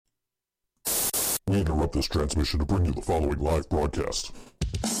We interrupt this transmission to bring you the following live broadcast.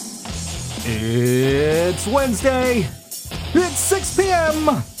 It's Wednesday. It's 6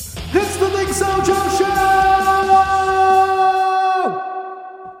 p.m. It's the ThinkSoJoE Show!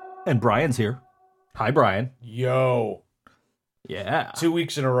 And Brian's here. Hi, Brian. Yo. Yeah. 2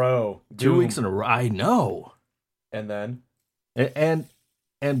 weeks in a row. 2 weeks in a row. I know. And then? And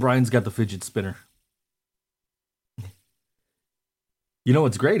Brian's got the fidget spinner. You know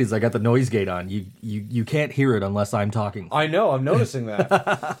what's great is I got the noise gate on. You can't hear it unless I'm talking. I know, I'm noticing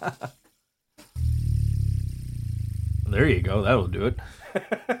that. There you go. That'll do it.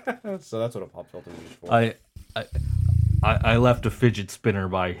 So that's what a pop filter is for. I left a fidget spinner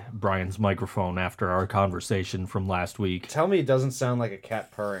by Brian's microphone after our conversation from last week. Tell me it doesn't sound like a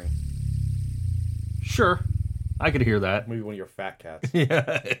cat purring. Sure. I could hear that. Maybe one of your fat cats.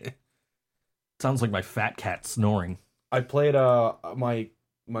 Yeah. Sounds like my fat cat snoring. I played, my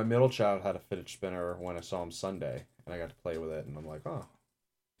middle child had a fidget spinner when I saw him Sunday, and I got to play with it, and I'm like, oh,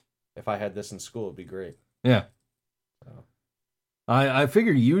 if I had this in school, it'd be great. Yeah. So. I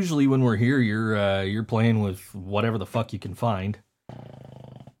figure usually when we're here, you're playing with whatever the fuck you can find.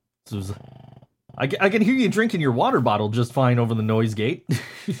 So I can hear you drinking your water bottle just fine over the noise gate.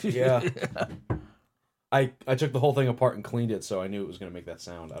 Yeah. I took the whole thing apart and cleaned it, so I knew it was going to make that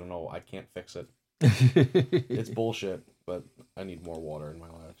sound. I don't know. I can't fix it. It's bullshit, but I need more water in my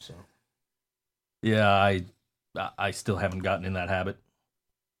life, so. Yeah, I still haven't gotten in that habit.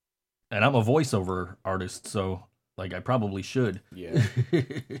 And I'm a voiceover artist, so like I probably should. Yeah.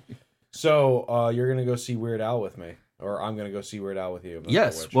 So, you're going to go see Weird Al with me, or I'm going to go see Weird Al with you.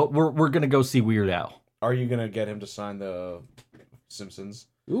 Yes, well, we're going to go see Weird Al. Are you going to get him to sign the Simpsons?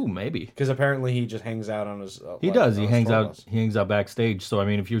 Ooh, maybe. Because apparently he just hangs out on his. He does. He hangs out. He hangs out backstage. So I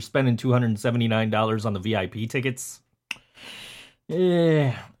mean, if you're spending $279 on the VIP tickets,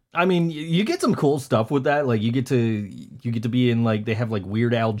 yeah. I mean, you get some cool stuff with that. Like you get to be in like they have like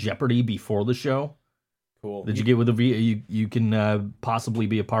Weird Al Jeopardy before the show. Cool. Did you get with the you can possibly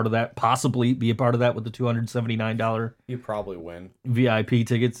be a part of that? Possibly be a part of that with the $279. You'd probably win. VIP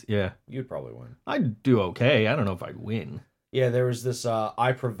tickets. Yeah. You'd probably win. I'd do okay. I don't know if I'd win. Yeah, there was this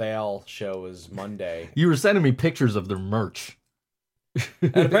I Prevail show was Monday. You were sending me pictures of their merch.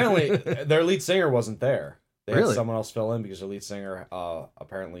 And apparently their lead singer wasn't there. They Really? had someone else fill in because their lead singer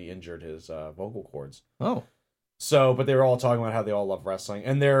apparently injured his vocal cords. Oh. So, but they were all talking about how they all love wrestling.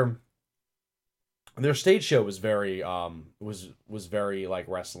 And their stage show was very was very like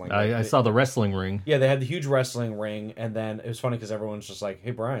wrestling. I saw the wrestling ring. Yeah, they had the huge wrestling ring, and then it was funny because everyone's just like,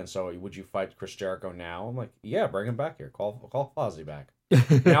 "Hey, Brian, so would you fight Chris Jericho now?" I'm like, "Yeah, bring him back here. Call Fozzy back."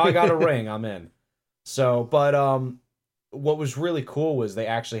 Now I got a ring. I'm in. So, but what was really cool was they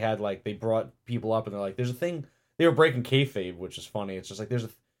actually had like they brought people up, and they're like, "There's a thing." They were breaking kayfabe, which is funny. It's just like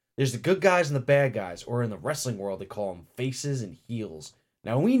there's the good guys and the bad guys, or in the wrestling world they call them faces and heels.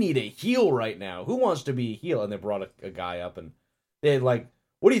 Now we need a heel right now. Who wants to be a heel? And they brought a guy up, and they had like,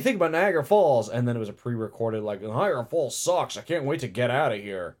 what do you think about Niagara Falls? And then it was a pre-recorded like, Niagara Falls sucks. I can't wait to get out of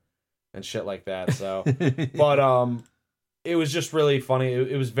here, and shit like that. So, but it was just really funny.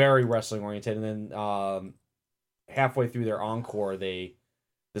 It was very wrestling oriented. And then halfway through their encore, the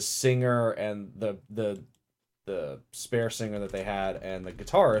singer and the spare singer that they had and the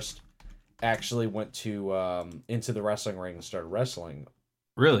guitarist actually went to into the wrestling ring and started wrestling.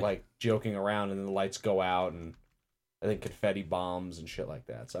 Really? Like joking around, and then the lights go out, and I think confetti bombs and shit like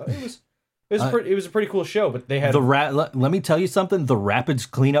that. So it was a pretty cool show. But they had let me tell you something. The Rapids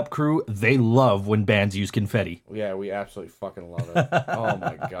cleanup crew, they love when bands use confetti. Yeah, we absolutely fucking love it. Oh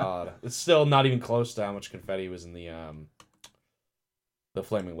my god, it's still not even close to how much confetti was in the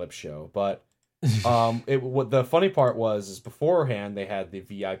Flaming Lips show. But what the funny part is beforehand they had the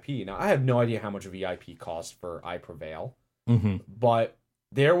VIP. Now I have no idea how much a VIP cost for I Prevail, but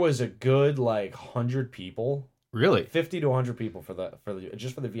there was a good like 100 people. Really? 50 to 100 people for the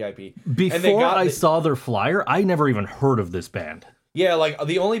just for the VIP. Before I saw their flyer, I never even heard of this band. Yeah, like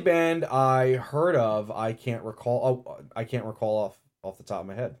the only band I heard of, I can't recall off the top of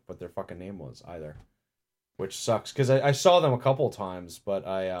my head what their fucking name was either. Which sucks cuz I saw them a couple of times, but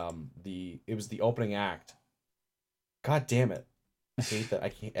it was the opening act. God damn it. I hate that. I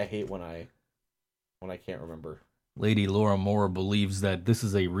hate when I can't remember. Lady Laura Moore believes that this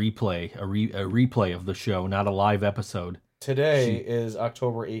is a replay, a replay of the show, not a live episode. Today is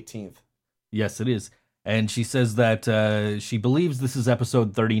October 18th. Yes, it is. And she says that she believes this is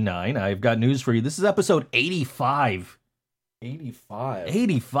episode 39. I've got news for you. This is episode 85. 85?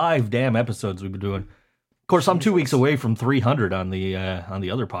 85 damn episodes we've been doing. Of course, I'm 2 weeks away from 300 on the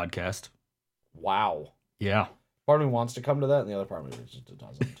other podcast. Wow. Yeah. Part of me wants to come to that, and the other part of me just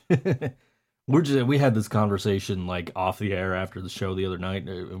doesn't. We had this conversation like off the air after the show the other night,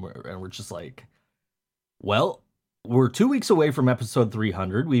 and we're just like, well, we're 2 weeks away from episode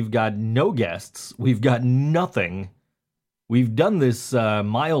 300. We've got no guests. We've got nothing. We've done this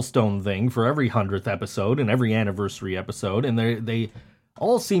milestone thing for every 100th episode and every anniversary episode, and they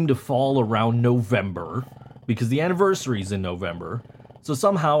all seem to fall around November because the anniversary's in November. So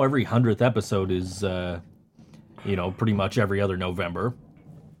somehow every 100th episode is, pretty much every other November.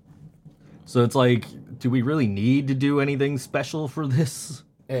 So it's like, do we really need to do anything special for this?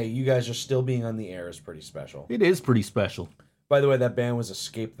 Hey, you guys are still being on the air is pretty special. It is pretty special. By the way, that band was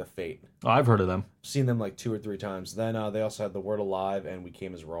Escape the Fate. Oh, I've heard of them. Seen them like 2 or 3 times. Then they also had The Word Alive and We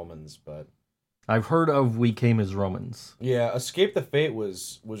Came as Romans, but... I've heard of We Came as Romans. Yeah, Escape the Fate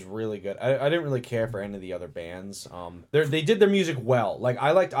was really good. I didn't really care for any of the other bands. They did their music well. Like,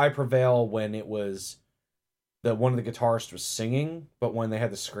 I liked I Prevail when it was... one of the guitarists was singing, but when they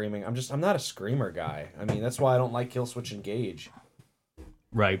had the screaming, I'm not a screamer guy. I mean, that's why I don't like Killswitch Engage.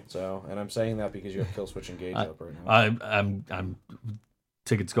 Right. So, and I'm saying that because you have Killswitch Engage up right now. I'm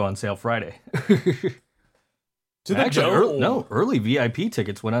tickets go on sale Friday. To the Joe. Early VIP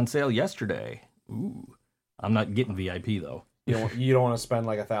tickets went on sale yesterday. Ooh, I'm not getting VIP though. You don't want to spend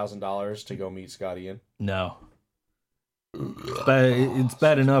like $1,000 to go meet Scott Ian? No. But it's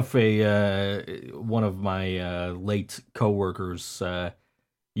bad enough. One of my late coworkers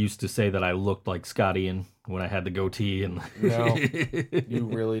used to say that I looked like Scott Ian when I had the goatee, and no, you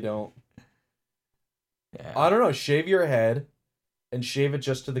really don't. Yeah. I don't know. Shave your head and shave it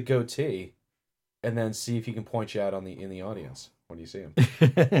just to the goatee, and then see if he can point you out in the audience when you see him.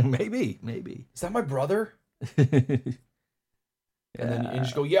 Maybe. Is that my brother? And then you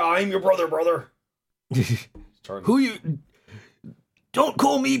just go, yeah, I'm your brother. Who you? Don't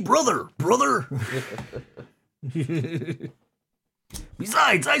call me brother.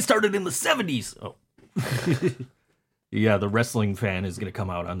 Besides, I started in the 70s. Oh. Yeah, the wrestling fan is going to come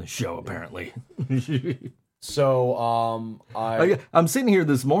out on the show, apparently. So, I'm sitting here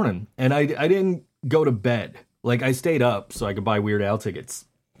this morning, and I didn't go to bed. Like, I stayed up so I could buy Weird Al tickets.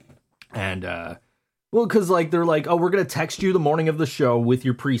 And, because, like, they're like, oh, we're going to text you the morning of the show with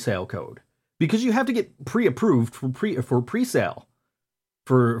your pre-sale code. Because you have to get pre-approved for pre-sale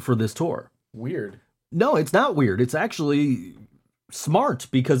for this tour. Weird. No, it's not weird. It's actually smart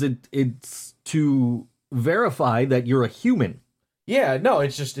because it's to verify that you're a human. Yeah, no,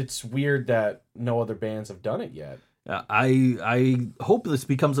 it's weird that no other bands have done it yet. I hope this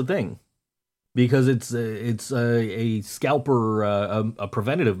becomes a thing because it's a scalper, a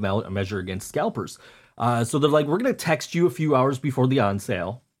preventative measure against scalpers. So they're like, we're going to text you a few hours before the on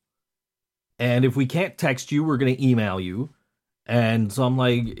sale. And if we can't text you, we're going to email you. And so I'm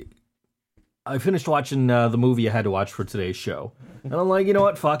like, I finished watching the movie I had to watch for today's show. And I'm like, you know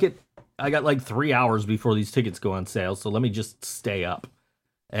what? Fuck it. I got like 3 hours before these tickets go on sale. So let me just stay up.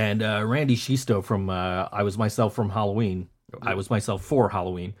 And Randy Shisto from I Was Myself from Halloween. I Was Myself for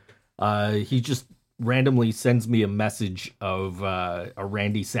Halloween. He just randomly sends me a message of a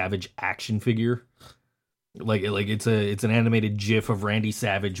Randy Savage action figure. Like it's an animated GIF of Randy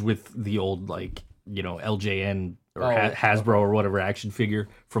Savage with the old LJN or Hasbro or whatever action figure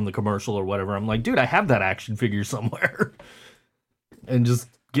from the commercial or whatever. I'm like, dude, I have that action figure somewhere. And just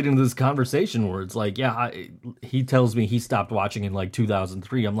get into this conversation where it's like, yeah, he tells me he stopped watching in like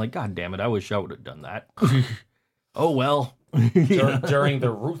 2003. I'm like, God damn it, I wish I would have done that. Oh well. During the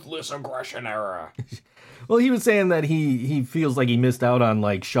ruthless aggression era. Well, he was saying that he feels like he missed out on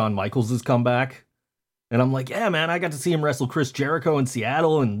like Shawn Michaels' comeback. And I'm like, yeah, man, I got to see him wrestle Chris Jericho in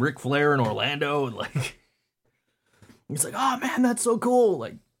Seattle and Ric Flair in Orlando. And like, he's like, oh man, that's so cool.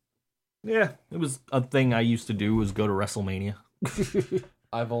 Like, yeah, it was a thing I used to do was go to WrestleMania.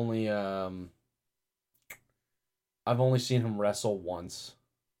 I've only seen him wrestle once.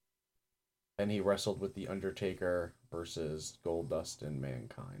 And he wrestled with The Undertaker versus Goldust and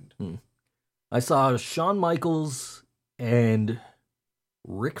Mankind. I saw Shawn Michaels and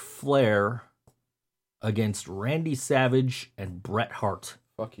Ric Flair against Randy Savage and Bret Hart.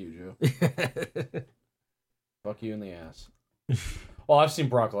 Fuck you, Joe. Fuck you in the ass. Well, I've seen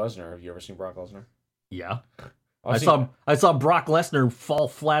Brock Lesnar. Have you ever seen Brock Lesnar? Yeah. I saw Brock Lesnar fall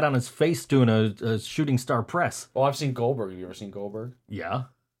flat on his face doing a shooting star press. Well, I've seen Goldberg. Have you ever seen Goldberg? Yeah.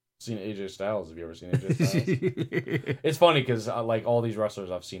 Seen AJ Styles. Have you ever seen AJ Styles? It's funny because like all these wrestlers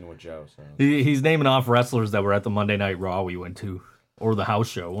I've seen with Joe. So. He's naming off wrestlers that were at the Monday Night Raw we went to. Or the house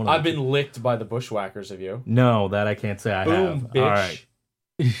show. I've been licked by the Bushwhackers. Have you? No, that I can't say I have. Bitch. All right.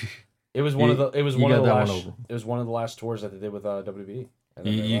 It was one of the last tours that they did with WB. And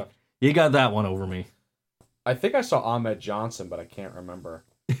then they left. You got that one over me. I think I saw Ahmed Johnson, but I can't remember.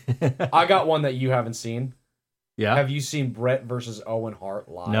 I got one that you haven't seen. Yeah. Have you seen Bret versus Owen Hart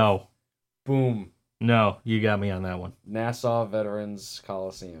live? No. Boom. No, you got me on that one. Nassau Veterans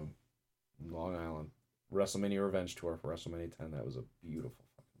Coliseum, Long Island. WrestleMania Revenge Tour for WrestleMania 10. That was a beautiful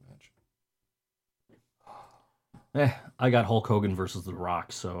fucking match. I got Hulk Hogan versus The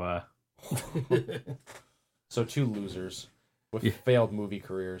Rock, so So two losers with failed movie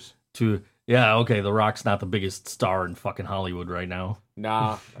careers. okay, The Rock's not the biggest star in fucking Hollywood right now.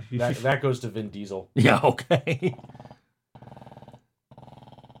 Nah, that goes to Vin Diesel. Yeah, okay.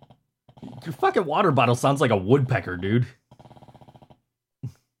 Your fucking water bottle sounds like a woodpecker, dude.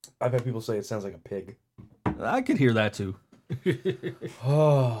 I've had people say it sounds like a pig. I could hear that too.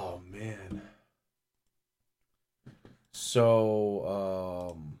 Oh man.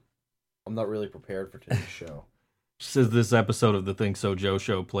 So I'm not really prepared for today's show. She says this episode of the ThinkSoJoE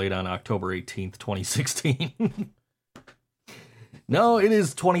show played on October 18th, 2016. No, it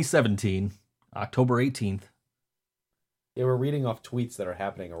is 2017. October 18th. Yeah, we're reading off tweets that are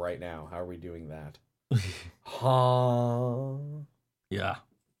happening right now. How are we doing that? Huh? Yeah.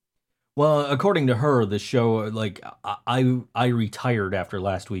 Well, according to her, the show, like, I retired after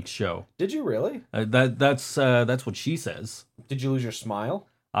last week's show. Did you really? That's what she says. Did you lose your smile?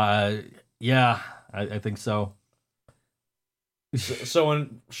 Yeah, I think so. So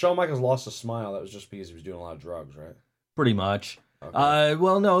when Shawn Michaels lost a smile, that was just because he was doing a lot of drugs, right? Pretty much. Okay.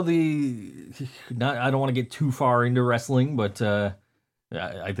 Well, no, I don't want to get too far into wrestling, but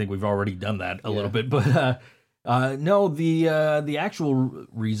I think we've already done that a little bit. But no, the actual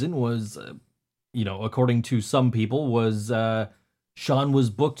reason was, according to some people, was Shawn was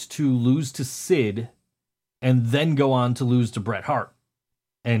booked to lose to Sid and then go on to lose to Bret Hart.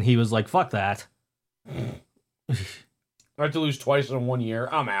 And he was like, fuck that. I had to lose twice in 1 year.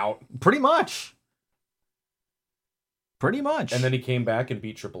 I'm out. Pretty much. And then he came back and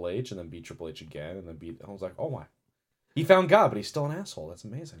beat Triple H, and then beat Triple H again, and then I was like, oh my. He found God, but he's still an asshole. That's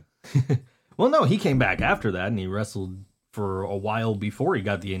amazing. Well, no, he came back after that, and he wrestled for a while before he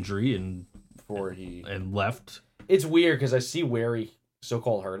got the injury and left. It's weird because I see where he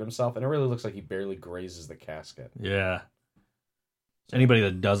so-called hurt himself, and it really looks like he barely grazes the casket. Yeah. Anybody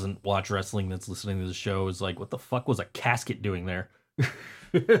that doesn't watch wrestling that's listening to the show is like, what the fuck was a casket doing there?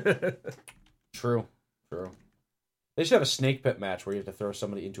 True. They should have a snake pit match where you have to throw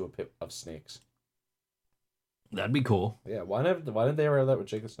somebody into a pit of snakes. That'd be cool. Yeah, why didn't they ever have that with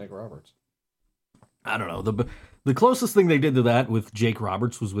Jake the Snake Roberts? I don't know. The closest thing they did to that with Jake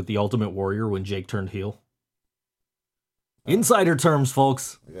Roberts was with the Ultimate Warrior when Jake turned heel. Insider terms,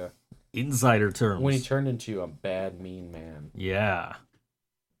 folks. Yeah. Insider terms. When he turned into a bad, mean man. Yeah.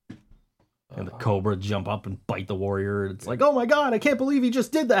 And the Cobra jump up and bite the Warrior. It's like, oh my god, I can't believe he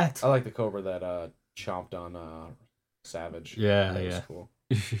just did that. I like the Cobra that chomped on Savage. Yeah, that yeah. was cool.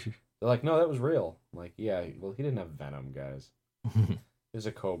 They're like, no, that was real. I'm like, yeah, well, he didn't have venom, guys. There's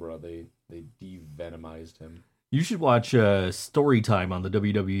a Cobra. They de-venomized him. You should watch Storytime on the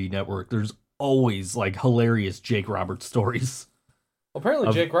WWE Network. There's always like hilarious Jake Roberts stories.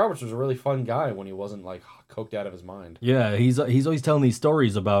 Apparently, Jake Roberts was a really fun guy when he wasn't like coked out of his mind. Yeah, he's always telling these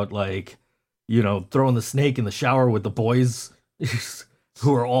stories about like, throwing the snake in the shower with the boys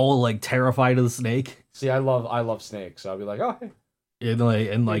who are all like terrified of the snake. See, I love snakes. So I'll be like, oh hey,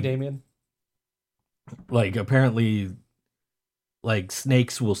 and hey, Damien. Like apparently, like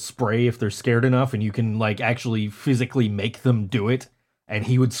snakes will spray if they're scared enough, and you can like actually physically make them do it. And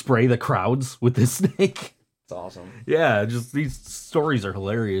he would spray the crowds with this snake. It's awesome. Yeah, just these stories are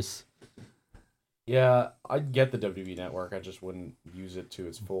hilarious. Yeah, I'd get the WWE Network. I just wouldn't use it to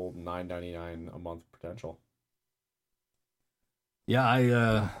its full $9.99 a month potential.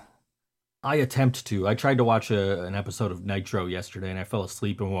 Yeah, I attempt to. I tried to watch an episode of Nitro yesterday, and I fell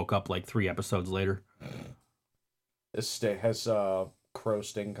asleep and woke up like 3 episodes later. Has Crow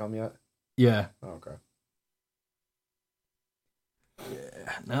Sting come yet? Yeah. Oh, okay.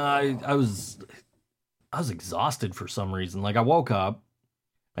 Yeah. No, I was exhausted for some reason. Like I woke up,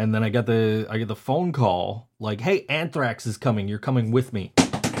 and then I get the phone call like, "Hey, Anthrax is coming. You're coming with me."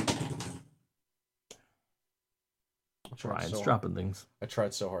 Ryan's dropping things. I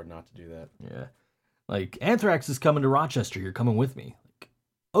tried so hard not to do that. Yeah. Like, Anthrax is coming to Rochester. You're coming with me. Like,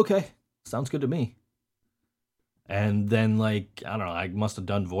 okay. Sounds good to me. And then, like, I don't know. I must have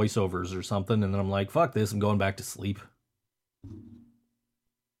done voiceovers or something. And then I'm like, fuck this. I'm going back to sleep.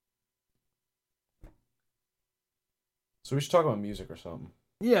 So we should talk about music or something.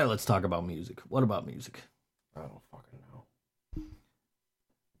 Yeah, let's talk about music. What about music? I don't fucking know.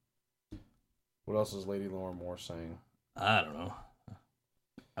 What else is Lady Laura Moore saying? I don't know.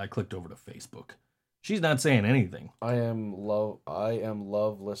 I clicked over to Facebook. She's not saying anything. I am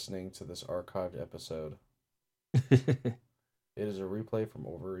love listening to this archived episode. It is a replay from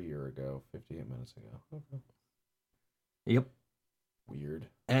over a year ago, 58 minutes ago. Okay. Yep. Weird.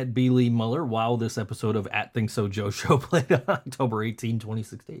 At B. Lee Muller, wow, this episode of At ThinkSoJoE show played on October 18,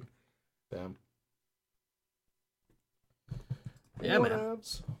 2016. Damn. Yeah, man.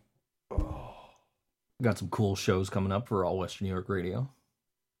 Oh. Got some cool shows coming up for All Western New York Radio.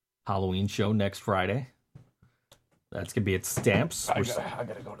 Halloween show next Friday. That's going to be at Stamps. I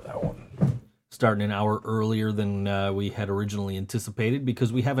gotta go to that one. Starting an hour earlier than we had originally anticipated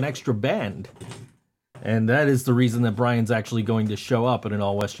because we have an extra band. And that is the reason that Brian's actually going to show up at an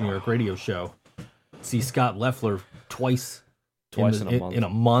All Western New York Radio show. See Scott Leffler twice in a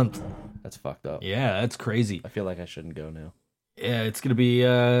month. That's fucked up. Yeah, that's crazy. I feel like I shouldn't go now. Yeah, it's gonna be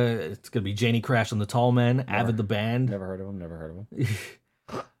Janie Crash and the Tall Men, Avid the band. Never heard of him.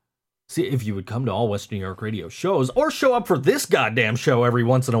 See, if you would come to All Western New York Radio shows or show up for this goddamn show every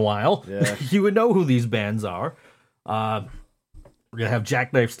once in a while, you would know who these bands are. We're gonna have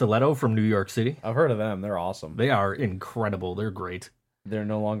Jackknife Stiletto from New York City. I've heard of them. They're awesome. They are incredible. They're great. They're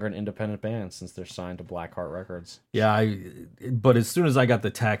no longer an independent band since they're signed to Blackheart Records. Yeah, but as soon as I got the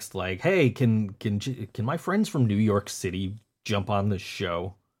text like, "Hey, can my friends from New York City jump on this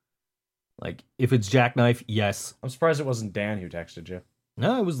show?" Like, if it's Jackknife, yes. I'm surprised it wasn't Dan who texted you.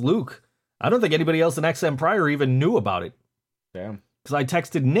 No, it was Luke. I don't think anybody else in XM Prior even knew about it. Damn. Because I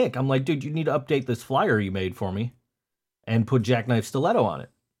texted Nick. I'm like, dude, you need to update this flyer you made for me and put Jackknife Stiletto on it.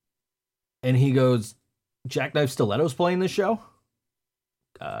 And he goes, Jackknife Stiletto's playing this show?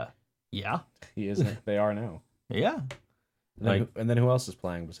 Yeah. He is. They are now. Yeah. And then who else is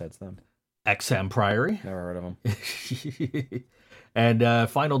playing besides them? XM Priory. Never heard of them. And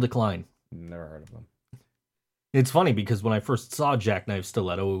Final Decline. Never heard of them. It's funny because when I first saw Jackknife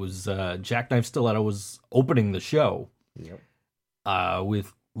Stiletto, it was Jackknife Stiletto was opening the show. Yep.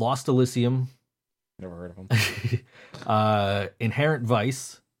 With Lost Elysium. Never heard of them. Inherent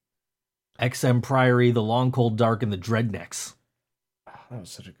Vice, XM Priory, The Long Cold Dark, and the Dreadnecks. Oh, that was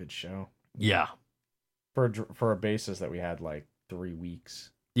such a good show. Yeah. For a basis that we had like 3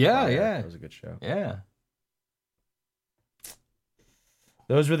 weeks. Yeah, prior. yeah. It was a good show. Yeah.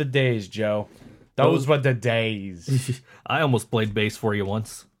 Those were the days, Joe. Those were the days. I almost played bass for you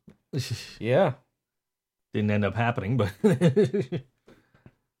once. Yeah. Didn't end up happening, but I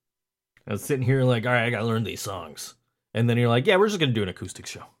was sitting here like, all right, I gotta learn these songs. And then you're like, yeah, we're just gonna do an acoustic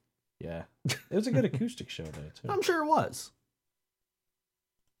show. Yeah. It was a good acoustic show though, too. I'm sure it was.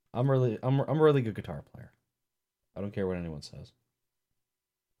 I'm a really good guitar player. I don't care what anyone says.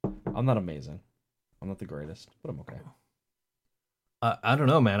 I'm not amazing. I'm not the greatest, but I'm okay. I don't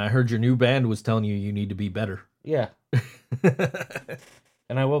know, man. I heard your new band was telling you need to be better. Yeah.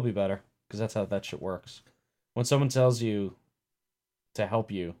 And I will be better, because that's how that shit works. When someone tells you to help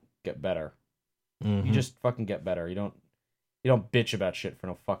you get better, you just fucking get better. You don't bitch about shit for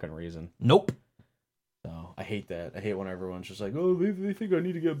no fucking reason. Nope. So I hate that. I hate when everyone's just like, oh, they think I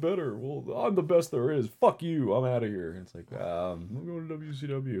need to get better. Well, I'm the best there is. Fuck you. I'm out of here. It's like, I'm going to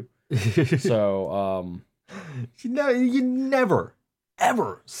WCW. So, you never,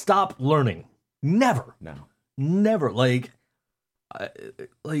 ever stop learning. Never. No. Never. Like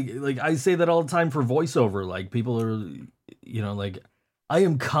I say that all the time for voiceover. Like, people are, like, I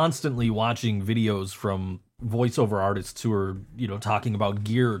am constantly watching videos from voiceover artists who are, talking about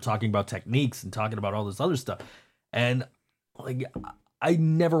gear, or talking about techniques, and talking about all this other stuff. And, like, I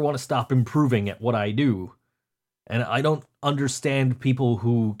never want to stop improving at what I do. And I don't understand people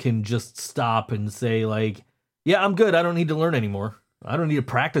who can just stop and say, like, yeah, I'm good. I don't need to learn anymore. I don't need to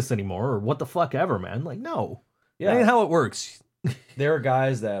practice anymore, or what the fuck ever, man. Like, no. Yeah. That ain't how it works. There are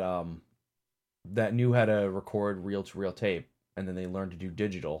guys that that knew how to record reel-to-reel tape, and then they learned to do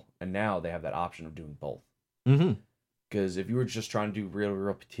digital, and now they have that option of doing both. Mm-hmm. Because if you were just trying to do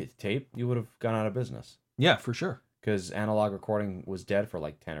reel-to-reel tape, you would have gone out of business. Yeah, for sure. Because analog recording was dead for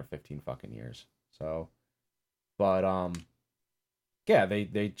like 10 or 15 fucking years. So, but yeah,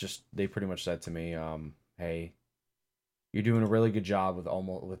 they pretty much said to me, hey, you're doing a really good job with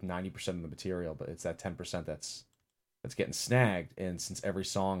 90% of the material, but it's that 10% that's getting snagged. And since every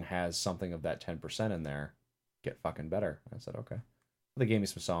song has something of that 10% in there, get fucking better. I said, okay. They gave me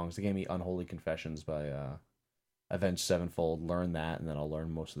some songs. They gave me Unholy Confessions by Avenged Sevenfold. Learn that, and then I'll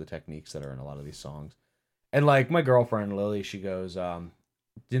learn most of the techniques that are in a lot of these songs. And like my girlfriend Lily, she goes,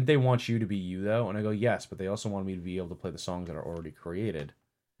 didn't they want you to be you though? And I go, yes, but they also wanted me to be able to play the songs that are already created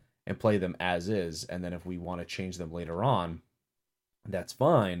and play them as is. And then if we want to change them later on, that's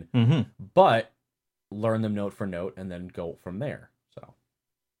fine. Mm-hmm. But learn them note for note and then go from there. So,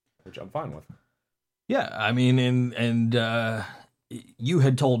 which I'm fine with. Yeah, I mean, and you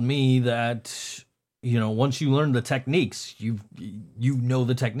had told me that once you learn the techniques, you know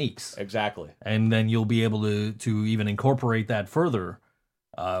the techniques, Exactly. and then you'll be able to even incorporate that further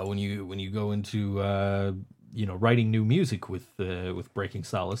when you go into writing new music with Breaking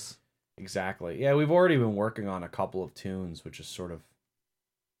Solace. Exactly. Yeah, we've already been working on a couple of tunes, which is sort of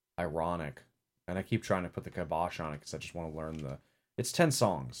ironic. And I keep trying to put the kibosh on it because I just want to learn It's 10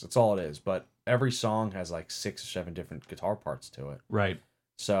 songs. That's all it is. But every song has like 6 or 7 different guitar parts to it. Right.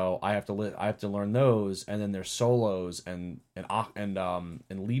 So I have to learn those, and then there's solos and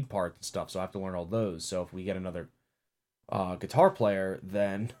lead parts and stuff. So I have to learn all those. So if we get another guitar player,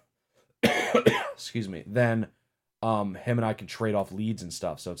 then excuse me, then him and I can trade off leads and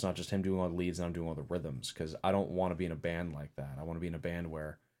stuff. So it's not just him doing all the leads and I'm doing all the rhythms, because I don't want to be in a band like that. I want to be in a band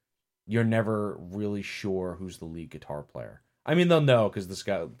where you're never really sure who's the lead guitar player. I mean, they'll know because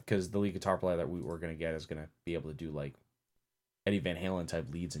the lead guitar player that we're gonna get is gonna be able to do like Eddie Van Halen type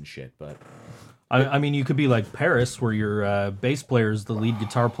leads and shit. But I mean, you could be like Paris, where your bass player is the lead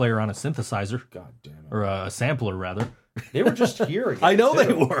guitar player on a synthesizer. God damn it, or a sampler rather. They were just here again. I know too.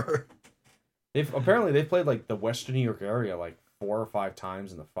 they were. They've played like the Western New York area like 4 or 5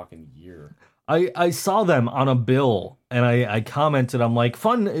 times in the fucking year. I saw them on a bill, and I commented, I'm like,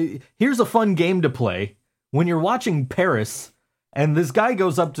 here's a fun game to play. When you're watching Paris, and this guy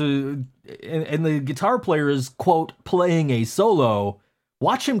goes up to, and the guitar player is, quote, playing a solo,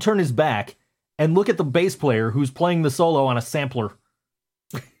 watch him turn his back, and look at the bass player who's playing the solo on a sampler.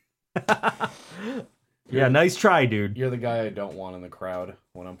 Yeah, nice try, dude. You're the guy I don't want in the crowd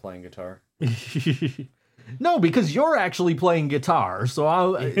when I'm playing guitar. No, because you're actually playing guitar,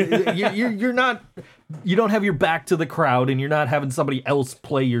 so you're not. You don't have your back to the crowd, and you're not having somebody else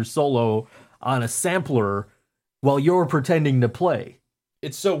play your solo on a sampler while you're pretending to play.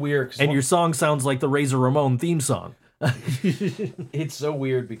 It's so weird, and your song sounds like the Razor Ramon theme song. It's so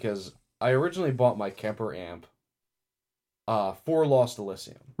weird because I originally bought my Kemper amp for Lost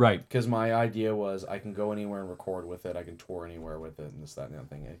Elysium. Right. Because my idea was I can go anywhere and record with it. I can tour anywhere with it and this, that, and the other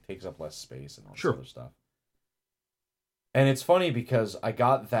thing. It takes up less space and all this other stuff. And it's funny because I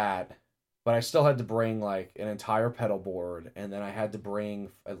got that, but I still had to bring like an entire pedal board, and then I had to bring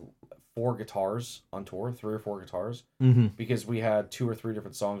 4 guitars on tour, 3 or 4 guitars, because we had 2 or 3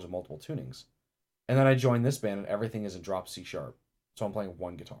 different songs with multiple tunings. And then I joined this band, and everything is in drop C sharp, so I'm playing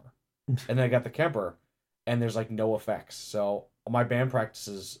 1 guitar. And then I got the Kemper, and there's like no effects. So my band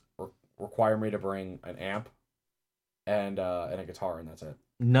practices require me to bring an amp and a guitar, and that's it.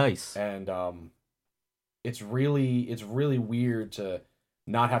 Nice. And it's really weird to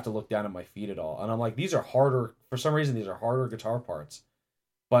not have to look down at my feet at all. And I'm like, these are harder, for some reason, these are harder guitar parts,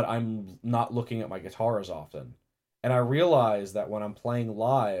 but I'm not looking at my guitar as often. And I realized that when I'm playing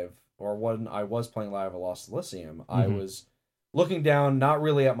live, or when I was playing live at Lost Elysium, I was looking down, not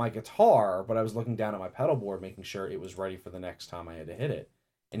really at my guitar, but I was looking down at my pedal board, making sure it was ready for the next time I had to hit it.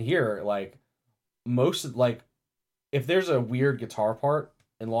 And here, like, if there's a weird guitar part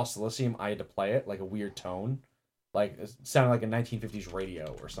in Lost Elysium, I had to play it, like a weird tone. Like, it sounded like a 1950s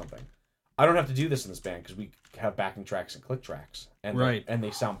radio or something. I don't have to do this in this band, because we have backing tracks and click tracks. And and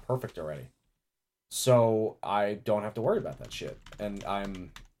they sound perfect already. So, I don't have to worry about that shit. And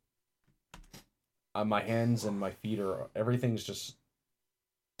my hands and my feet everything's just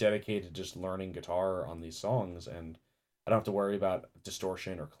dedicated to just learning guitar on these songs, and I don't have to worry about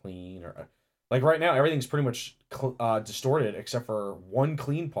distortion or clean or like right now everything's pretty much distorted except for one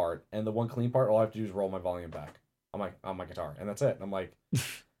clean part, and the one clean part all I have to do is roll my volume back on my guitar, and that's it. And I'm like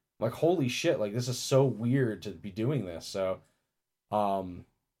like, holy shit, like this is so weird to be doing this. So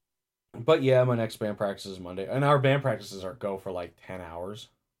but yeah, my next band practice is Monday, and our band practices go for like 10 hours.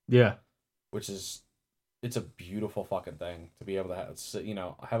 Yeah. Which is, it's a beautiful fucking thing to be able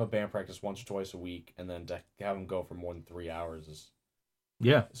to have a band practice once or twice a week, and then to have them go for more than 3 hours is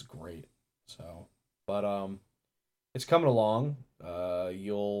great. So, but it's coming along.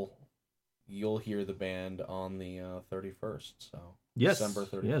 You'll hear the band on the 31st. So yes, December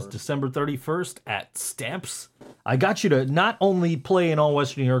 31st. Yes, December 31st at Stamps. I got you to not only play an All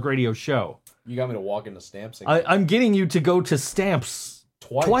Western New York radio show. You got me to walk into Stamps. I'm getting you to go to Stamps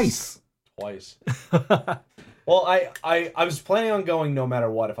twice. Well, I was planning on going no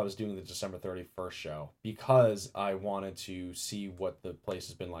matter what if I was doing the December 31st show, because I wanted to see what the place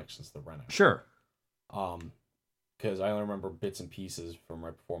has been like since the reno. Sure. Because I only remember bits and pieces from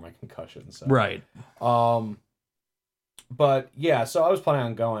right before my concussion. So. Right. But yeah, so I was planning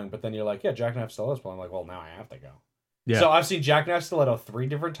on going, but then you're like, yeah, Jackknife Stiletto's playing. I'm like, well, now I have to go. Yeah. So I've seen Jackknife Stiletto 3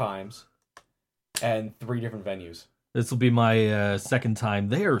 different times and 3 different venues. This will be my second time.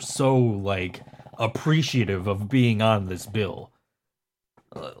 They are so like appreciative of being on this bill.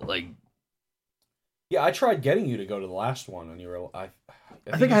 Like, Yeah, I tried getting you to go to the last one, and you were. I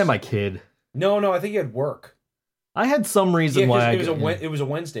think I had my kid. No, I think you had work. I had some reason why it was a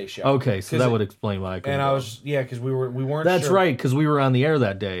Wednesday show. Okay, so that would explain why I couldn't. And go. I was because we weren't. That's sure. right, because we were on the air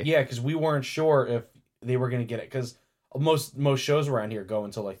that day. Yeah, because we weren't sure if they were going to get it, because most shows around here go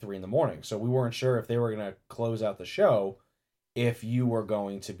until like 3 a.m, so we weren't sure if they were going to close out the show, if you were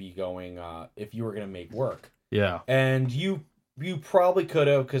going to be going, if you were going to make work. Yeah, and you probably could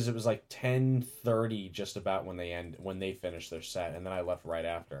have, because it was like 10:30 just about when they finished their set, and then I left right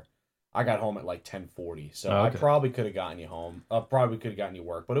after. I got home at like 10:40, so I probably could have gotten you home. Probably could have gotten you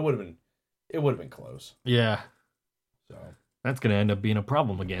work, but it would have been close. Yeah. So that's gonna end up being a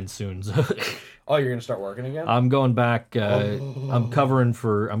problem again soon. So. Oh, you're gonna start working again? I'm going back. I'm covering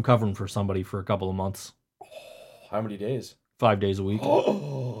for somebody for a couple of months. How many days? 5 days a week.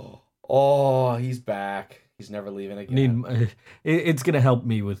 Oh, he's back. He's never leaving again. It's gonna help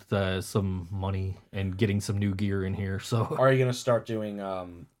me with some money and getting some new gear in here. So. Are you gonna start doing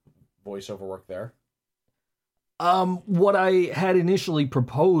voiceover work there? What I had initially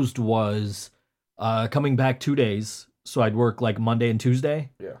proposed was coming back 2 days, so I'd work like Monday and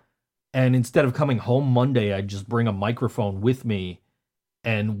Tuesday. Yeah. And instead of coming home Monday, I'd just bring a microphone with me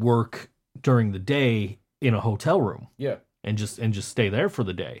and work during the day in a hotel room. Yeah. And just stay there for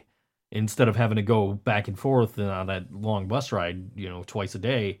the day, instead of having to go back and forth on that long bus ride, twice a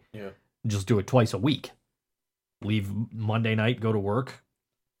day. Yeah. Just do it twice a week. Leave Monday night, go to work,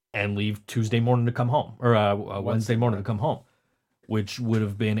 and leave Tuesday morning to come home, or Wednesday morning to come home, which would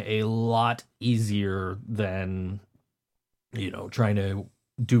have been a lot easier than, trying to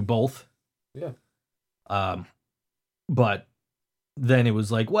do both. Yeah. But then it was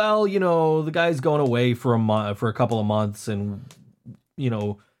like, well, the guy's going away for a couple of months, and,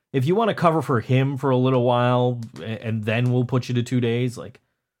 if you want to cover for him for a little while, and then we'll put you to 2 days, like,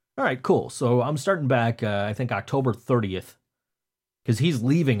 all right, cool. So I'm starting back, I think October 30th. Because he's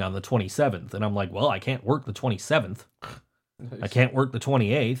leaving on the 27th. And I'm like, well, I can't work the 27th. Nice. I can't work the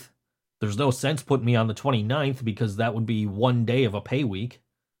 28th. There's no sense putting me on the 29th, because that would be 1 day of a pay week.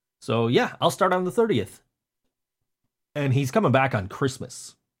 So, yeah, I'll start on the 30th. And he's coming back on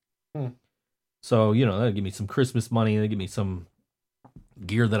Christmas. So, that'll give me some Christmas money. That'll give me some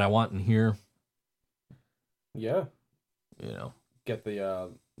gear that I want in here. Yeah. Get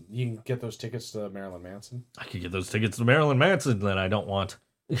the... You can get those tickets to Marilyn Manson. I could get those tickets to Marilyn Manson that I don't want.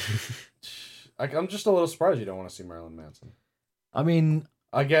 I'm just a little surprised you don't want to see Marilyn Manson. I mean...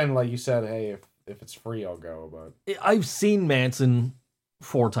 Again, like you said, hey, if it's free, I'll go, but... I've seen Manson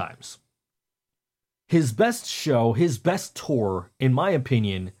 4 times. His best show, his best tour, in my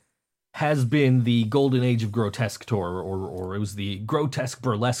opinion, has been the Golden Age of Grotesque tour, or it was the Grotesque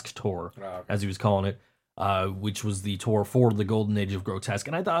Burlesque tour, as he was calling it. Which was the tour for the Golden Age of Grotesque.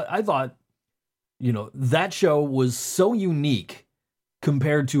 And I thought, that show was so unique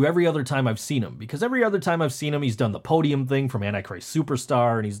compared to every other time I've seen him. Because every other time I've seen him, he's done the podium thing from Antichrist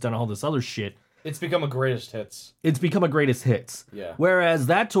Superstar, and he's done all this other shit. It's become a greatest hits. Yeah. Whereas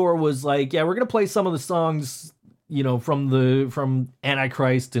that tour was like, yeah, we're going to play some of the songs, from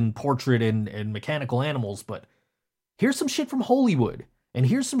Antichrist and Portrait and Mechanical Animals, but here's some shit from Hollywood, and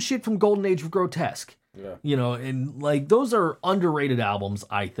here's some shit from Golden Age of Grotesque. Yeah. And like those are underrated albums,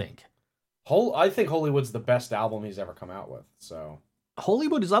 I think. I think Hollywood's the best album he's ever come out with. So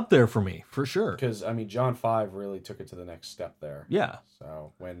Hollywood is up there for me, for sure. Because John 5 really took it to the next step there. Yeah.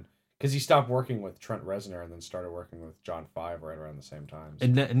 So because he stopped working with Trent Reznor and then started working with John 5 right around the same time. So.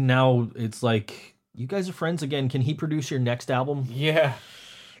 And now it's like, you guys are friends again. Can he produce your next album? Yeah.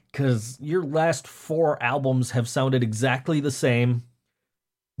 Because your last 4 albums have sounded exactly the same.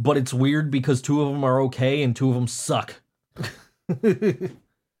 But it's weird because 2 of them are okay and 2 of them suck.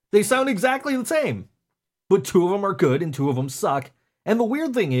 They sound exactly the same. But 2 of them are good and 2 of them suck. And the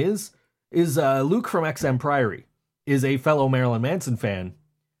weird thing is Luke from XM Priory is a fellow Marilyn Manson fan.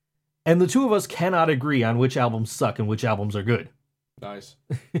 And the 2 of us cannot agree on which albums suck and which albums are good. Nice.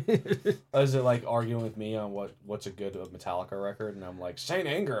 Is it like arguing with me on what's a good Metallica record? And I'm like, Saint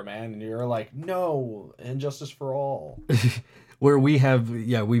Anger, man. And you're like, no, Injustice for All. Where we have,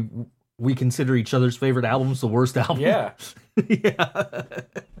 we consider each other's favorite albums the worst album. Yeah. Yeah.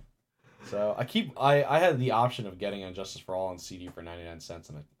 So I had the option of getting Injustice for All on CD for 99 cents,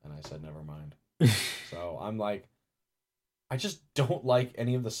 and I said never mind. So I'm like, I just don't like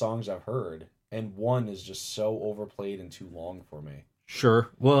any of the songs I've heard, and one is just so overplayed and too long for me. Sure.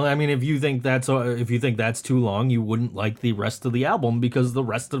 Well, I mean, if you think that's too long, you wouldn't like the rest of the album, because the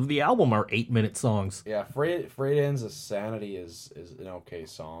rest of the album are 8-minute songs. Yeah, Freudian's Sanity is an okay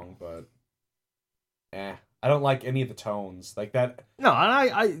song, but I don't like any of the tones like that. No,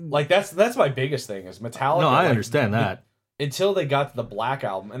 I Like that's my biggest thing is Metallica. no, I like, understand that. Until they got to the Black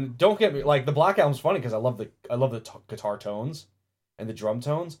Album, and don't get me like the Black Album's funny because I love the guitar tones and the drum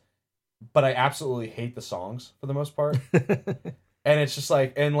tones, but I absolutely hate the songs for the most part. And it's just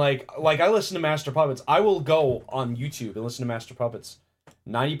like I listen to Master Puppets. I will go on YouTube and listen to Master Puppets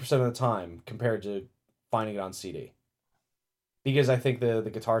 90% of the time compared to finding it on CD. Because I think the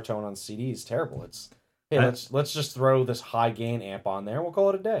guitar tone on CD is terrible. It's hey, let's just throw this high gain amp on there and we'll call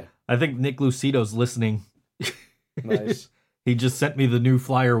it a day. I think Nick Lucido's listening. Nice. He just sent me the new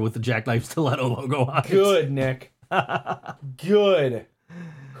flyer with the Jackknife Stiletto logo on it. Good, Nick. Good.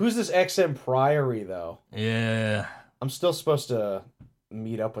 Who's this XM Priory though? Yeah. I'm still supposed to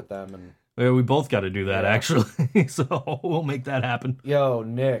meet up with them and Well, we both got to do that actually. So we'll make that happen. Yo,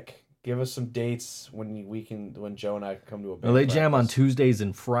 Nick, give us some dates when Joe and I can come to a band. Well, they jam on practice. Tuesdays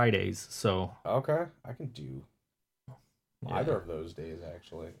and Fridays, so Okay, I can do either of those days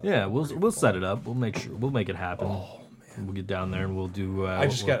actually. yeah, we'll set it up. We'll make it happen. Oh man, We'll get down there and we'll do. I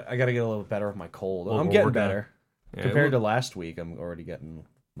got to get a little better with my cold. We'll I'm getting work on it. better Yeah, compared to last week. I'm already getting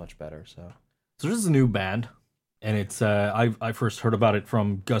much better. So this is a new band, and it's I first heard about it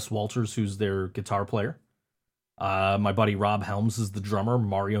from Gus Walters, who's their guitar player. My buddy Rob Helms is the drummer.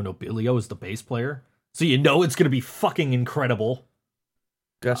 Mario Nobilio is the bass player. So you know it's gonna be fucking incredible.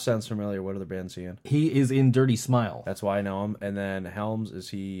 Gus sounds familiar. What other bands he in? He is in Dirty Smile. That's why I know him. And then Helms, is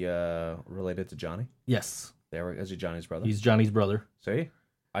he related to Johnny? Yes, Is he Johnny's brother? he's Johnny's brother. See,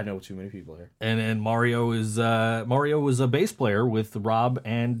 I know too many people here. And Mario was a bass player with Rob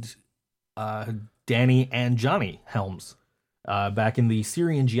and Danny and Johnny Helms back in the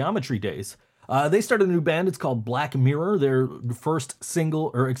Syrian Geometry days. They started a new band. It's called Black Mirror. Their first single,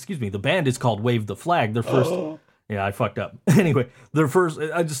 or excuse me, the band is called Wave the Flag. Their first, yeah, I fucked up. Anyway, their first,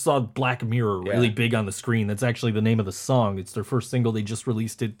 I just saw Black Mirror really big on the screen. That's actually the name of the song. It's their first single. They just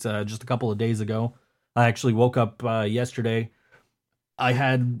released it just a couple of days ago. I actually woke up yesterday. I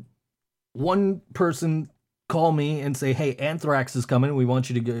had one person call me and say, "Hey, Anthrax is coming. We want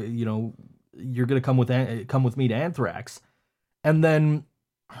you to go, you're going to come with me to Anthrax." And then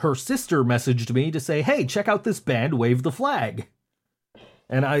her sister messaged me to say, "Hey, check out this band, Wave the Flag."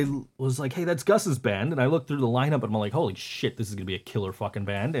 And I was like, "Hey, that's Gus's band." And I looked through the lineup and I'm like, "Holy shit, this is going to be a killer fucking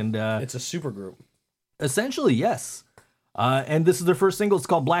band." And It's a super group. essentially, yes. And this is their first single. It's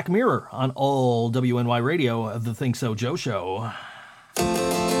called Black Mirror on all WNY Radio, the ThinkSoJoE show.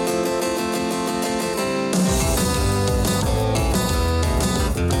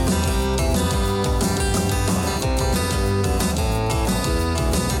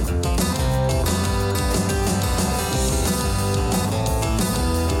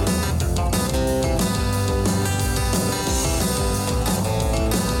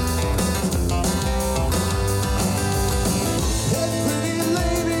 Hey, pretty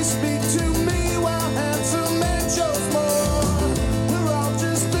lady, speak to me while handsome man shows more.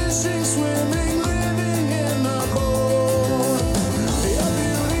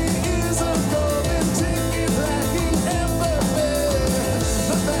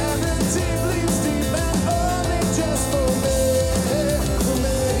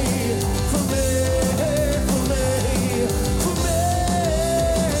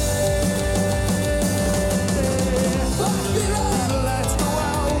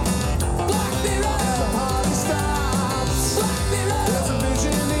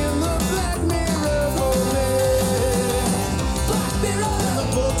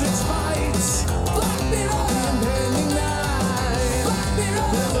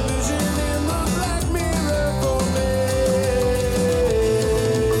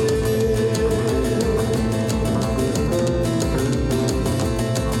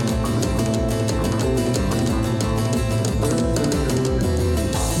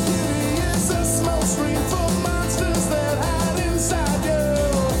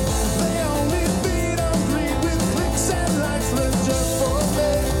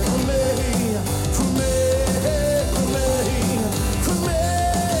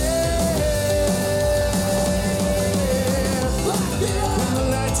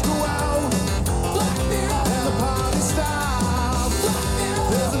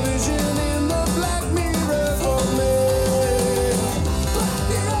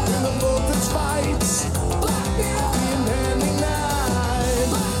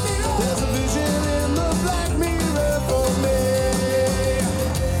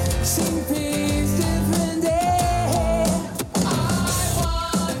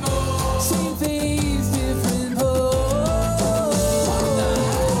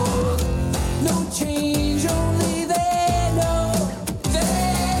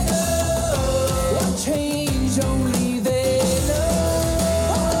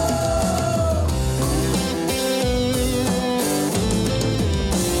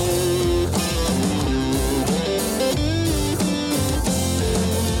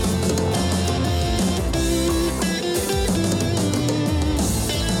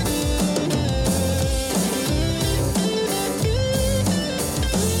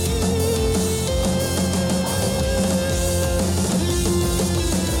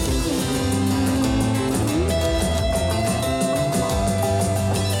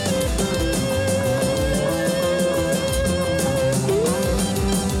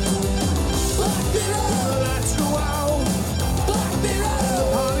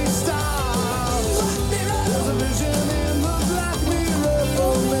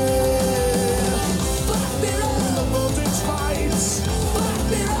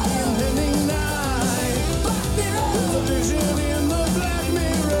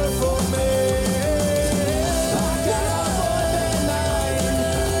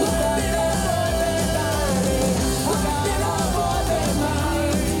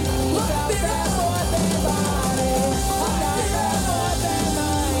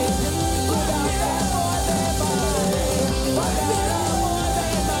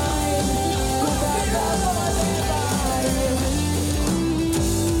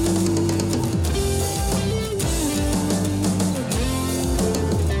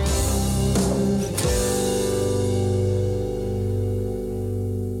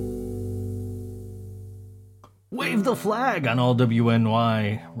 Wave the flag on all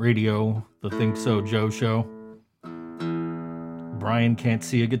WNY radio, the Think So Joe show. Brian can't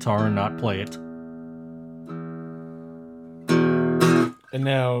see a guitar and not play it. And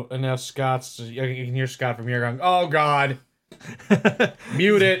now Scott's, you can hear Scott from here going, "Oh God,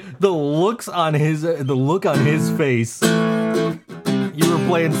 mute it." The look on his face. You were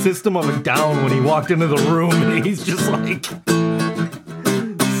playing System of a Down when he walked into the room, and he's just like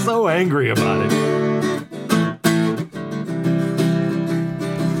so angry about it.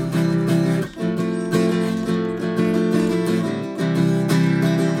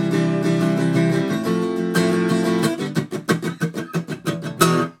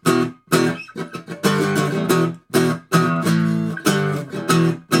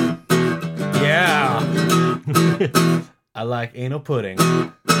 I like anal pudding.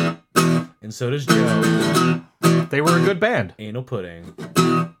 And so does Joe. They were a good band. Anal pudding.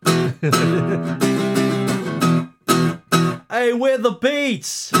 Hey, where the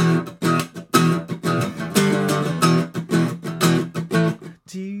beats?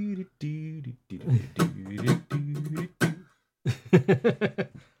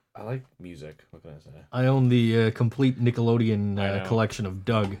 I like music. What can I say? I own the complete Nickelodeon collection of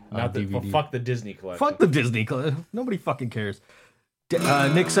Doug on DVD. Fuck the Disney collection. Fuck the Disney collection. Nobody fucking cares.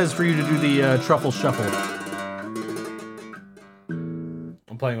 Nick says for you to do the Truffle Shuffle.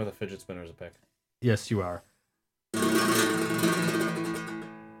 I'm playing with a fidget spinner as a pick. Yes, you are.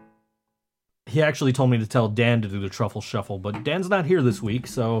 He actually told me to tell Dan to do the Truffle Shuffle, but Dan's not here this week,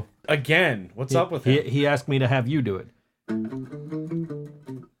 so... Again, what's up with him? He asked me to have you do it.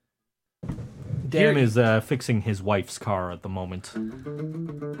 Dan is fixing his wife's car at the moment.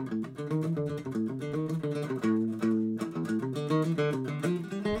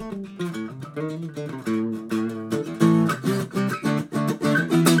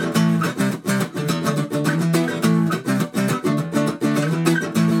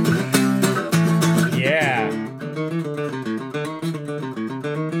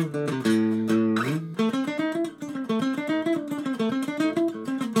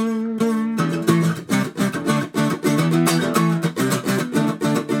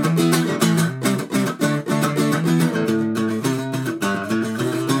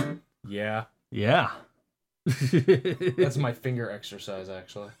 Yeah. Yeah. That's my finger exercise,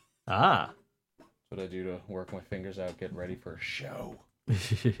 actually. Ah. That's what I do to work my fingers out, get ready for a show.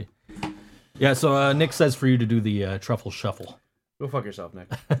 Yeah, so Nick says for you to do the Truffle Shuffle. Go fuck yourself, Nick.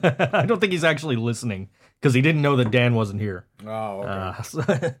 I don't think he's actually listening, because he didn't know that Dan wasn't here. Oh, okay.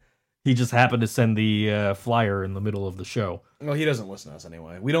 So he just happened to send the flyer in the middle of the show. Well, he doesn't listen to us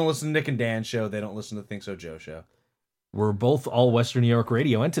anyway. We don't listen to Nick and Dan's show. They don't listen to Think So Joe show. We're both all Western New York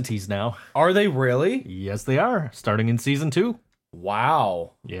radio entities now. Are they really? Yes, they are. Starting in season 2.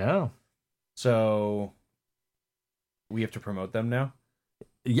 Wow. Yeah. So we have to promote them now?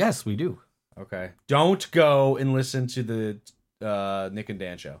 Yes, we do. Okay. Don't go and listen to the Nick and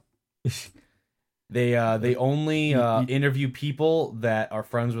Dan show. They only interview people that are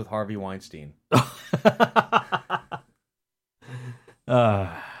friends with Harvey Weinstein.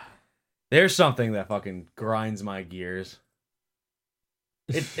 There's something that fucking grinds my gears.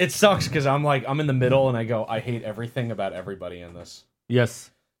 It sucks because I'm in the middle and I go, I hate everything about everybody in this. Yes.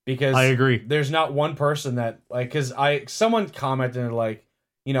 Because I agree. There's not one person that because someone commented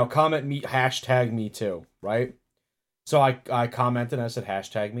comment me #me too, right? So I commented and I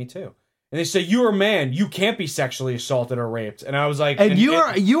said #me too. And they say, you're a man, you can't be sexually assaulted or raped. And I was like, and you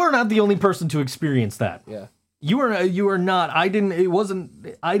are not the only person to experience that. Yeah. You are not. I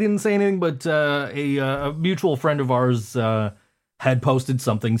didn't say anything, but a mutual friend of ours had posted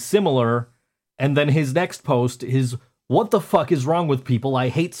something similar, and then his next post is, "What the fuck is wrong with people? I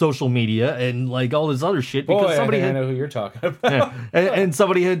hate social media," and like all this other shit. Because I know who you're talking about. Yeah, and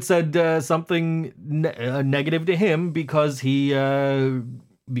somebody had said something negative to him because he's a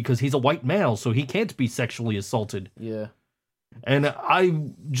white male, so he can't be sexually assaulted. Yeah. And I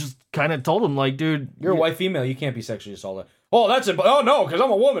just kind of told him, like, dude, you're a white female, you can't be sexually assaulted. Oh, that's it. Oh no, because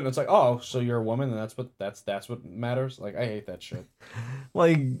I'm a woman. It's like, oh, so you're a woman, and that's what matters. Like, I hate that shit.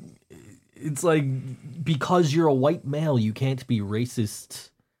 Like, it's like because you're a white male, you can't be racist,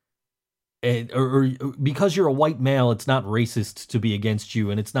 or because you're a white male, it's not racist to be against you,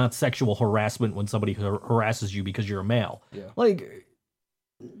 and it's not sexual harassment when somebody harasses you because you're a male. Yeah. Like,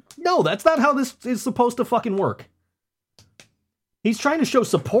 no, that's not how this is supposed to fucking work. He's trying to show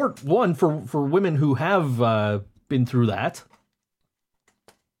support, one, for women who have been through that.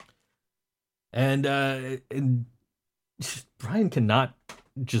 And Brian cannot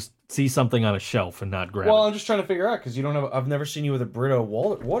just see something on a shelf and not grab it. Well, I'm just trying to figure out, because I've never seen you with a Brito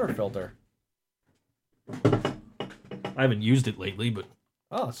water filter. I haven't used it lately, but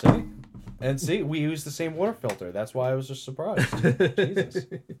Oh, see? And see, we use the same water filter. That's why I was just surprised. Jesus.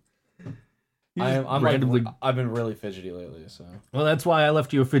 I've been really fidgety lately, so. Well, that's why I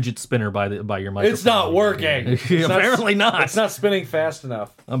left you a fidget spinner by your microphone. It's not working. Apparently not. It's not spinning fast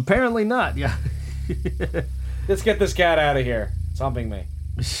enough. Apparently not. Yeah. Let's get this cat out of here. It's humping me.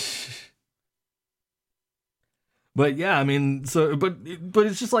 But yeah, I mean, but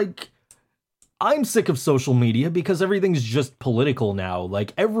it's just like, I'm sick of social media because everything's just political now.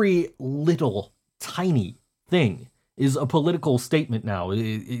 Like, every little tiny thing is a political statement now.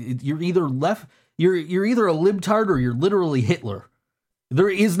 You're either you're either a libtard or you're literally Hitler. There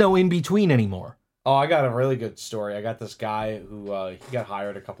is no in between anymore. Oh, I got a really good story. I got this guy who he got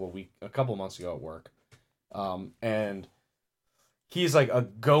hired a couple of months ago at work, and he's like a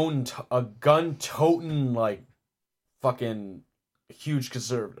gun-toting, like, fucking huge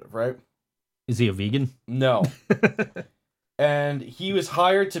conservative, right? Is he a vegan? No. And he was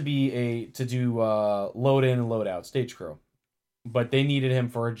hired to do load in and load out stage crew, but they needed him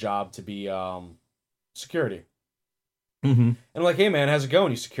for a job to be security. Mm-hmm. And I'm like, hey man, how's it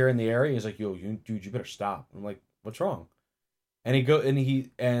going? You securing the area? He's like, yo, dude, you better stop. I'm like, what's wrong? And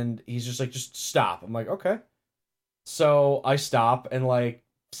he's just like, just stop. I'm like, okay. So I stop, and like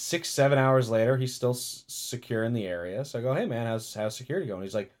 6-7 hours later, he's still securing the area. So I go, hey man, how's security going?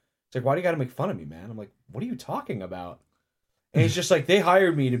 He's like, why do you got to make fun of me, man? I'm like, what are you talking about? And he's just like, they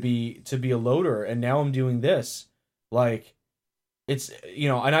hired me to be a loader, and now I'm doing this. Like, it's,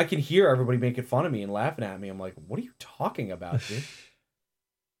 and I can hear everybody making fun of me and laughing at me. I'm like, what are you talking about, dude?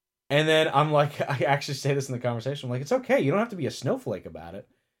 And then I'm like, I actually say this in the conversation. I'm like, it's okay. You don't have to be a snowflake about it.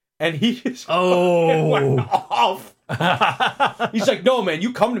 And he just went off. He's like, no, man,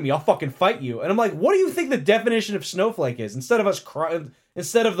 you come to me, I'll fucking fight you. And I'm like, what do you think the definition of snowflake is? Instead of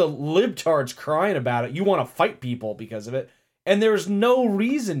the libtards crying about it, you want to fight people because of it. And there's no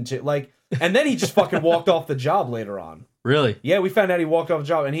reason to, like, and then he just fucking walked off the job later on. Really? Yeah, we found out he walked off the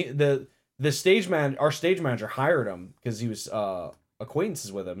job, and our stage manager hired him because he was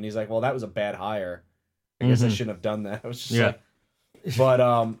acquaintances with him, and he's like, well, that was a bad hire. I guess I shouldn't have done that. I was just like,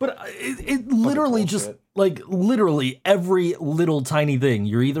 but it literally just, like, literally every little tiny thing.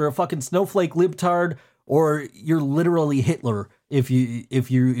 You're either a fucking snowflake libtard or you're literally Hitler if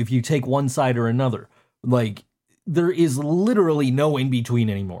you take one side or another. Like, there is literally no in between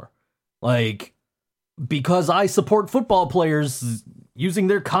anymore. Like, because I support football players using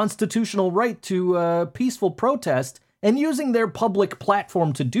their constitutional right to peaceful protest and using their public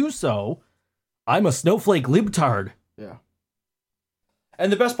platform to do so, I'm a snowflake libtard. Yeah.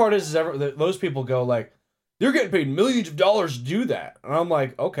 And the best part is those people go like, they're getting paid millions of dollars to do that. And I'm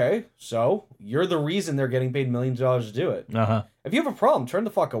like, okay, so you're the reason they're getting paid millions of dollars to do it. Uh-huh. If you have a problem, turn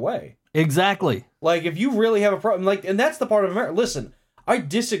the fuck away. Exactly. Like, if you really have a problem, like, and that's the part of America. Listen, I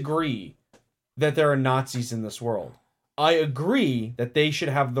disagree that there are Nazis in this world. I agree that they should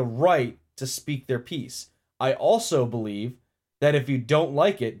have the right to speak their piece. I also believe that if you don't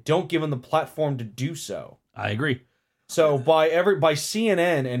like it, don't give them the platform to do so. I agree. So by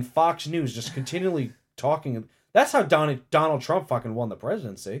CNN and Fox News just continually talking, that's how Donald Trump fucking won the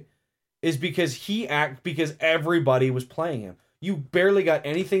presidency, is because because everybody was playing him. You barely got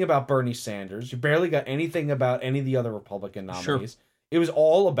anything about Bernie Sanders. You barely got anything about any of the other Republican nominees. Sure. It was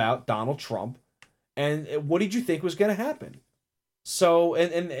all about Donald Trump. And what did you think was going to happen? So,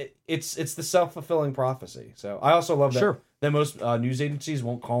 and it's the self-fulfilling prophecy. So I also love that most news agencies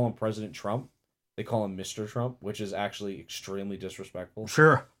won't call him President Trump. They call him Mr. Trump, which is actually extremely disrespectful.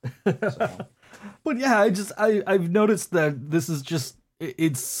 Sure. But yeah, I've noticed that this is just,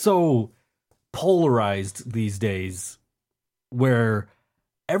 it's so polarized these days, where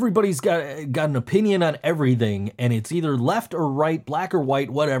everybody's got an opinion on everything, and it's either left or right, black or white,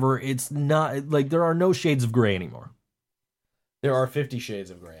 whatever. It's not, like, there are no shades of gray anymore. There are 50 shades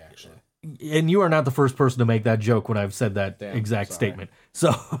of gray, actually. And you are not the first person to make that joke when I've said that exact statement.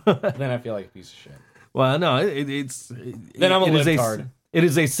 So then I feel like a piece of shit. Well, no, then I'm a libtard. It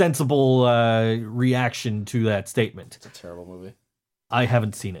is a sensible reaction to that statement. It's a terrible movie. I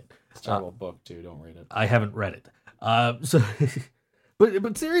haven't seen it. It's a terrible book too. Don't read it. I haven't read it. So,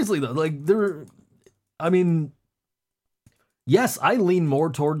 but seriously though, like, I mean, yes, I lean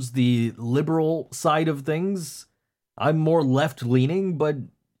more towards the liberal side of things. I'm more left leaning, but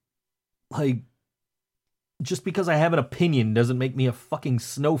like, just because I have an opinion doesn't make me a fucking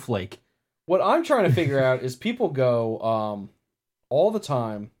snowflake. What I'm trying to figure out is people go all the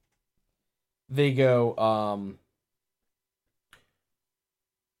time. They go,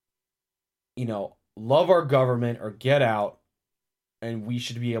 love our government or get out, and we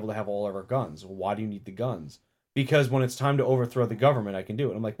should be able to have all of our guns. Why do you need the guns? because when it's time to overthrow the government, I can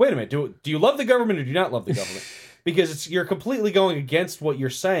do it. I'm like, wait a minute, do you love the government or do you not love the government? Because you're completely going against what you're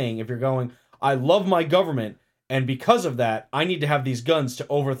saying if you're going, I love my government, and because of that, I need to have these guns to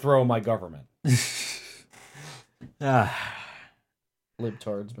overthrow my government.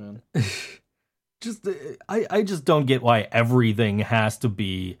 Libtards, man. I just don't get why everything has to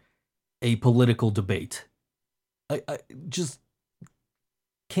be a political debate. I just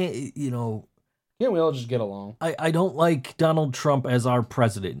can't, Can't we all just get along? I don't like Donald Trump as our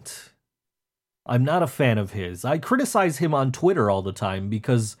president. I'm not a fan of his. I criticize him on Twitter all the time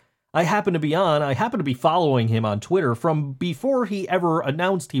because I happen to be following him on Twitter from before he ever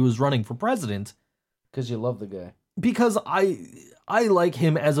announced he was running for president. Because you love the guy. Because I like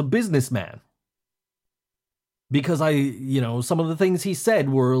him as a businessman. Because some of the things he said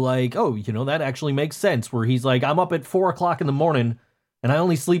were like, oh, that actually makes sense. Where he's like, I'm up at 4 o'clock in the morning and I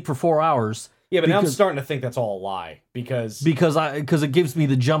only sleep for 4 hours. Yeah, but now I'm starting to think that's all a lie because it gives me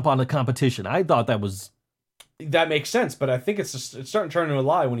the jump on the competition. I thought that makes sense, but I think it's starting to turn into a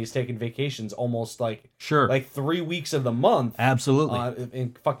lie when he's taking vacations almost like 3 weeks of the month. Absolutely.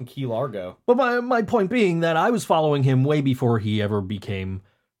 In fucking Key Largo. But my point being that I was following him way before he ever became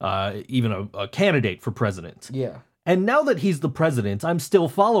even a candidate for president. Yeah. And now that he's the president, I'm still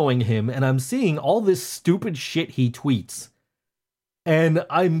following him and I'm seeing all this stupid shit he tweets. And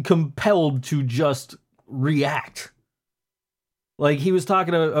I'm compelled to just react. Like he was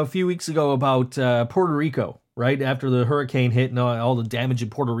talking a few weeks ago about Puerto Rico, right? After the hurricane hit and all the damage in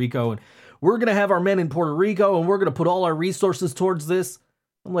Puerto Rico. And we're going to have our men in Puerto Rico and we're going to put all our resources towards this.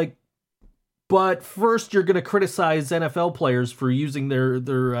 I'm like, but first you're going to criticize NFL players for using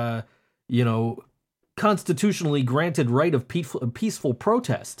their constitutionally granted right of peaceful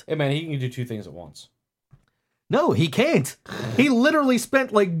protest. Hey man, he can do two things at once. No, he can't. He literally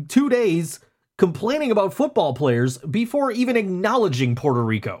spent like 2 days complaining about football players before even acknowledging Puerto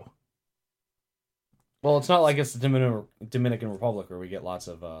Rico. Well, it's not like it's the Dominican Republic where we get lots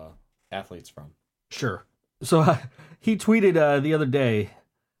of athletes from. Sure. So he tweeted the other day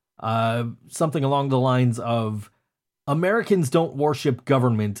something along the lines of, Americans don't worship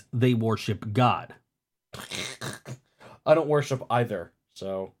government, they worship God. I don't worship either,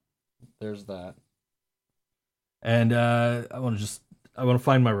 so there's that. And I want to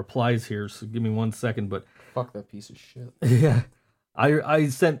find my replies here, so give me 1 second, but... Fuck that piece of shit. Yeah. I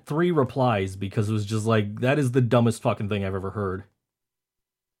sent 3 replies because it was just like, that is the dumbest fucking thing I've ever heard.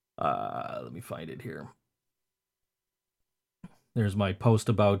 Let me find it here. There's my post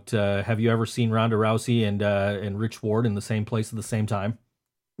about, have you ever seen Ronda Rousey and Rich Ward in the same place at the same time?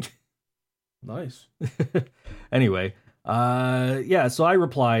 Nice. Anyway, so I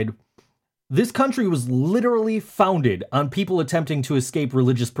replied, this country was literally founded on people attempting to escape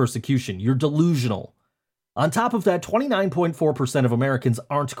religious persecution. You're delusional. On top of that, 29.4% of Americans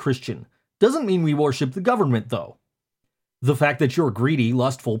aren't Christian. Doesn't mean we worship the government, though. The fact that you're greedy,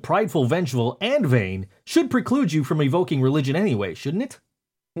 lustful, prideful, vengeful, and vain should preclude you from evoking religion anyway, shouldn't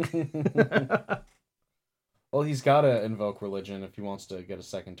it? Well, he's got to invoke religion if he wants to get a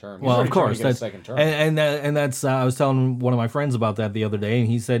second term. Well, of course, that's a second term. And that's I was telling one of my friends about that the other day, and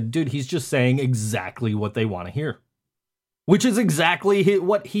he said, "Dude, he's just saying exactly what they want to hear," which is exactly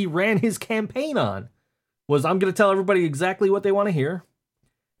what he ran his campaign on. Was I'm going to tell everybody exactly what they want to hear.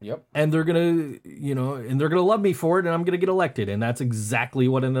 Yep. And they're gonna, and they're gonna love me for it, and I'm gonna get elected, and that's exactly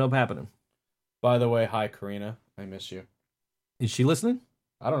what ended up happening. By the way, hi Karina, I miss you. Is she listening?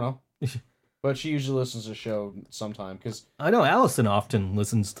 I don't know. But she usually listens to the show sometime, because... I know Allison often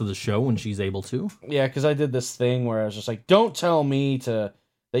listens to the show when she's able to. Yeah, because I did this thing where I was just like, don't tell me that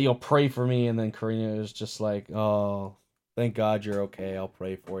you'll pray for me, and then Karina was just like, oh, thank God you're okay, I'll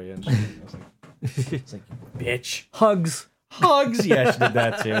pray for you. And I was like, bitch. Hugs. Yeah, she did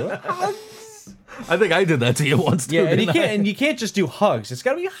that too. Hugs. I think I did that to you once too. Yeah, and you can't just do hugs. It's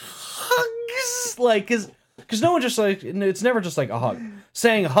got to be hugs, like, because no one just like, it's never just like a hug.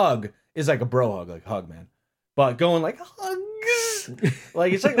 Saying hug is like a bro hug, like hug, man. But going like hugs,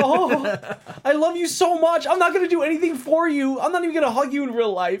 like it's like, oh, I love you so much. I'm not gonna do anything for you. I'm not even gonna hug you in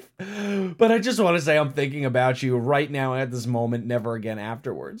real life. But I just want to say I'm thinking about you right now at this moment, never again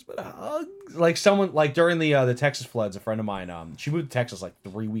afterwards. But hugs, like someone like during the Texas floods, a friend of mine, she moved to Texas like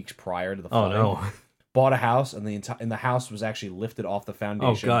 3 weeks prior to the flooding. Oh no. Bought a house, and the house was actually lifted off the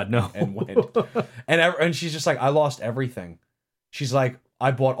foundation. Oh God, no! And went, and she's just like, I lost everything. She's like,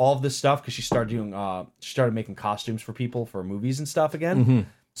 I bought all of this stuff because she started making costumes for people for movies and stuff again. Mm-hmm.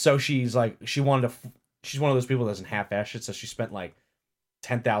 So she's like, she's one of those people that doesn't half-ass shit. So she spent like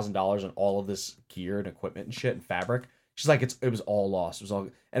 $10,000 on all of this gear and equipment and shit and fabric. She's like, it was all lost. It was all,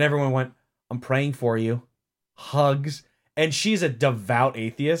 and everyone went, I'm praying for you. hugs, and she's a devout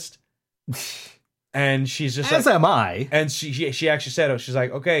atheist. And she's just As like, am I. and she actually said it. She's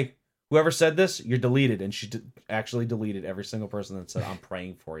like, okay, whoever said this, you're deleted. And she actually deleted every single person that said, I'm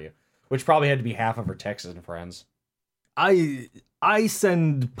praying for you. Which probably had to be half of her Texan friends. I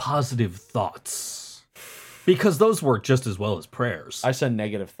send positive thoughts. Because those work just as well as prayers. I send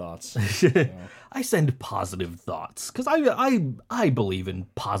negative thoughts. I send positive thoughts. Because I believe in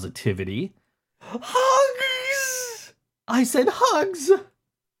positivity. Hugs! I said hugs.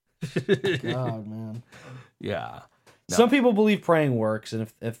 God, man. Yeah. No. Some people believe praying works, and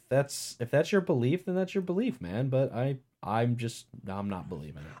if that's your belief, then that's your belief, man. But I'm not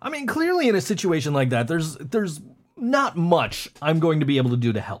believing it. I mean, clearly in a situation like that, there's not much I'm going to be able to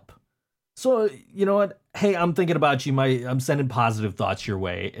do to help. So, you know what? Hey, I'm thinking about you. I'm sending positive thoughts your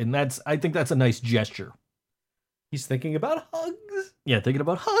way, and I think that's a nice gesture. He's thinking about hugs. Yeah, thinking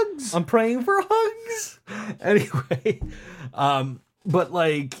about hugs. I'm praying for hugs. Anyway, but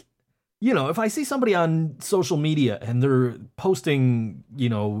like, you know, if I see somebody on social media and they're posting, you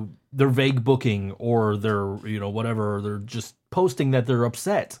know, their vague booking or their, you know, whatever, they're just posting that they're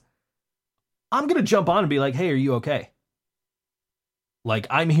upset, I'm going to jump on and be like, hey, are you okay? Like,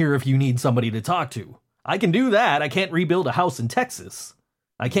 I'm here if you need somebody to talk to. I can do that. I can't rebuild a house in Texas.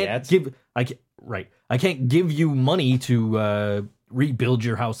 I can't I can't give you money to rebuild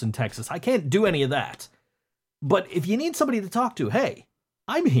your house in Texas. I can't do any of that. But if you need somebody to talk to, hey,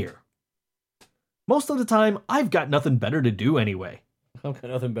 I'm here. Most of the time, I've got nothing better to do anyway. I've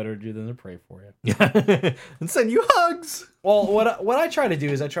got nothing better to do than to pray for you. Yeah, and send you hugs. Well, what I try to do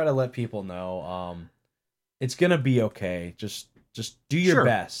is I try to let people know it's gonna be okay. Just do your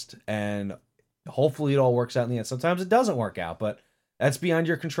best, and hopefully it all works out in the end. Sometimes it doesn't work out, but that's beyond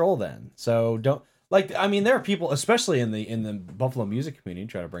your control then. So don't there are people, especially in the Buffalo music community,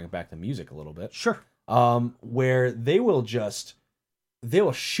 try to bring it back to music a little bit. Sure. Where they will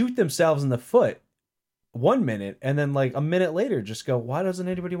shoot themselves in the foot 1 minute, and then like a minute later just go, why doesn't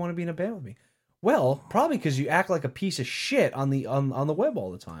anybody want to be in a band with me? Well, probably because you act like a piece of shit on the web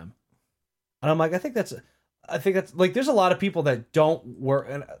all the time. And I'm like, I think that's like, there's a lot of people that don't work,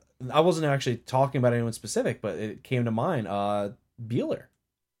 and I wasn't actually talking about anyone specific, but it came to mind, Beeler.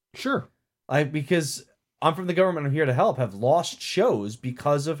 Sure. Because I'm from the government, I'm here to help, have lost shows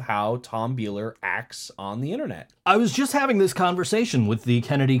because of how Tom Beeler acts on the internet. I was just having this conversation with the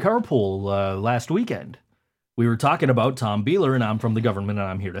Kennedy Carpool last weekend. We were talking about Tom Beeler, and I'm from the government, and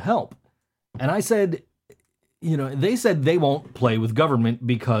I'm here to help. And I said, you know, they said they won't play with government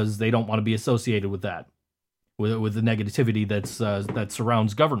because they don't want to be associated with that, with the negativity that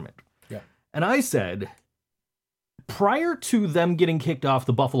surrounds government. Yeah. And I said, prior to them getting kicked off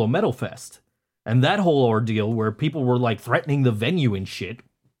the Buffalo Metal Fest, and that whole ordeal where people were like threatening the venue and shit,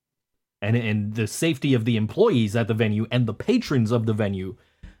 and the safety of the employees at the venue and the patrons of the venue,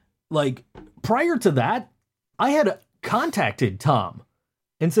 like, prior to that, I had contacted Tom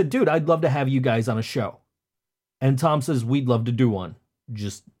and said, dude, I'd love to have you guys on a show. And Tom says, we'd love to do one,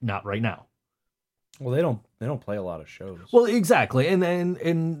 just not right now. Well, they don't play a lot of shows. Well, exactly.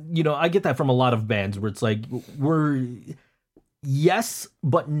 And you know, I get that from a lot of bands where it's like, yes,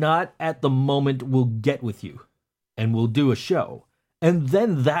 but not at the moment we'll get with you and we'll do a show. And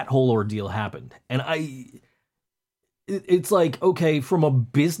then that whole ordeal happened. And it's like, okay, from a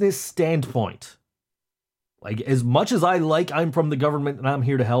business standpoint, like, as much as I'm from the government and I'm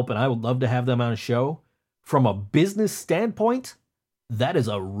here to help and I would love to have them on a show, from a business standpoint, that is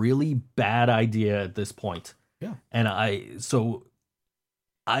a really bad idea at this point. Yeah. And I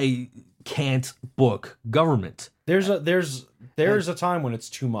can't book government. There's a time when it's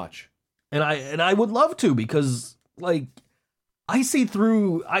too much. And I would love to, because like, I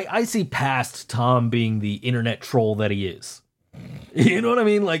see past Tom being the internet troll that he is. You know what I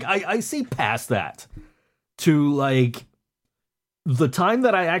mean? Like, I see past that to like the time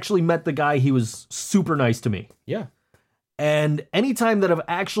that I actually met the guy. He was super nice to me. Yeah. And any time that I've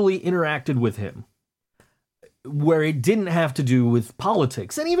actually interacted with him where it didn't have to do with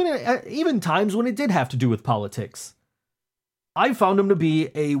politics, and even times when it did have to do with politics, I found him to be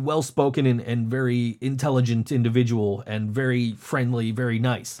a well-spoken and very intelligent individual and very friendly, very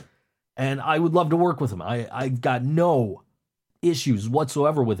nice. And I would love to work with him. I've got no issues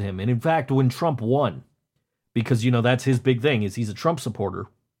whatsoever with him. And in fact, when Trump won, because, you know, that's his big thing, is he's a Trump supporter.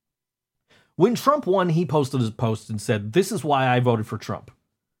 When Trump won, he posted his post and said, this is why I voted for Trump.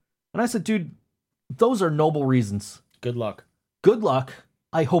 And I said, dude, those are noble reasons. Good luck. Good luck.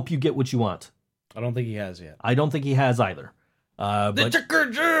 I hope you get what you want. I don't think he has yet. I don't think he has either. The Ticker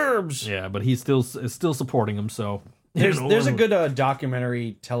Gerbs! Yeah, but he's still supporting him, so There's a good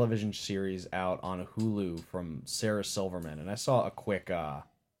documentary television series out on Hulu from Sarah Silverman, and I saw a quick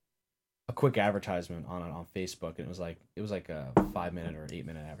advertisement on Facebook, and it was like a 5-minute or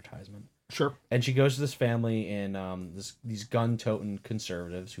 8-minute advertisement. Sure. And she goes to this family in these gun-toting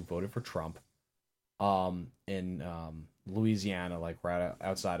conservatives who voted for Trump, in Louisiana, like right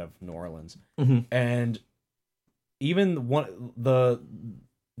outside of New Orleans, and even the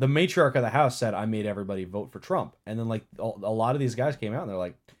matriarch of the house said, "I made everybody vote for Trump," and then like a lot of these guys came out and they're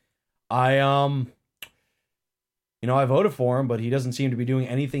like, I voted for him, but he doesn't seem to be doing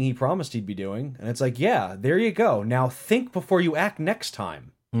anything he promised he'd be doing. And it's like, yeah, there you go. Now think before you act next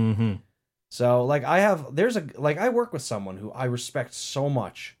time. Mm-hmm. So like I work with someone who I respect so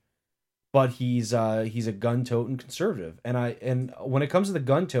much, but he's a gun-toting conservative. And when it comes to the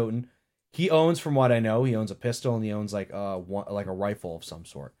gun-toting, he owns, from what I know, he owns a pistol and he owns like a rifle of some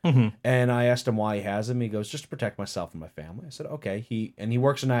sort. Mm-hmm. And I asked him why he has them. He goes, just to protect myself and my family. I said, okay. He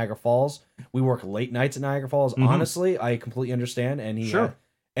works in Niagara Falls. We work late nights at Niagara Falls. Mm-hmm. Honestly, I completely understand. And sure.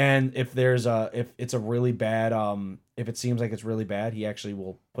 And if it's a really bad, if it seems like it's really bad, he actually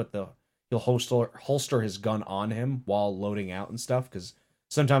will he'll holster his gun on him while loading out and stuff, because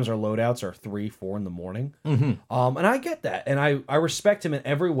sometimes our loadouts are 3-4 in the morning. Mm-hmm. And I get that. And I respect him in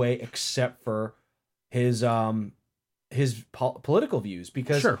every way except for his political views,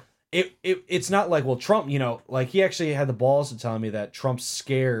 because sure. It's not like, well, Trump, like he actually had the balls to tell me that Trump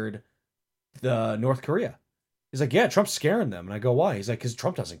scared the North Korea. He's like, yeah, Trump's scaring them. And I go, why? He's like, because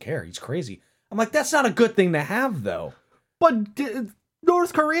Trump doesn't care. He's crazy. I'm like, that's not a good thing to have, though. But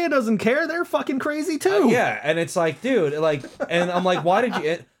North Korea doesn't care. They're fucking crazy too. Yeah, and it's like, dude, like, and I'm like, why did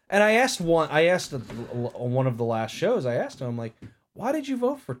you? And I asked on one of the last shows, I asked him, I'm like, why did you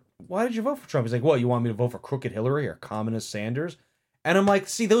vote for Trump? He's like, what, you want me to vote for crooked Hillary or communist Sanders? And I'm like,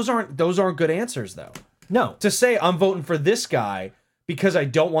 see, those aren't good answers, though. No. To say I'm voting for this guy because I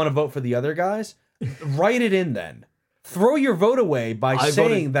don't want to vote for the other guys, write it in then. Throw your vote away by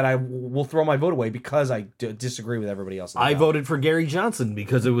saying that I will throw my vote away because I disagree with everybody else. I voted for Gary Johnson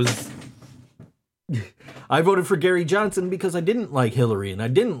because it was... I voted for Gary Johnson because I didn't like Hillary and I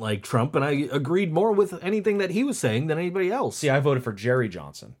didn't like Trump, and I agreed more with anything that he was saying than anybody else. See, I voted for Jerry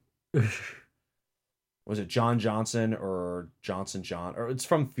Johnson. Was it John Johnson or Johnson John? Or it's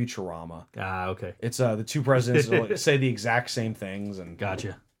from Futurama. Ah, okay. It's the two presidents say the exact same things. And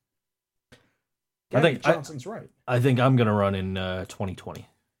gotcha. I think Johnson's right. I think I'm gonna run in 2020.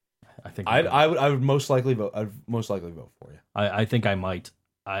 I think I would most likely vote. I'd most likely vote for you. I think I might.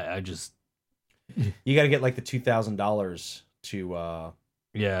 I just you got to get like the $2,000 to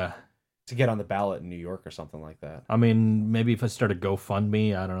get on the ballot in New York or something like that. I mean, maybe if I start a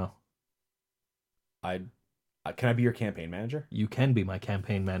GoFundMe, I don't know. Can I be your campaign manager? You can be my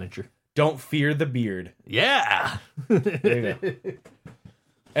campaign manager. Don't fear the beard. Yeah. There you go.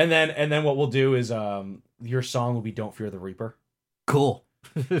 And then what we'll do is your song will be "Don't Fear the Reaper." Cool.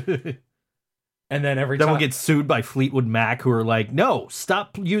 And then we'll get sued by Fleetwood Mac, who are like, "No,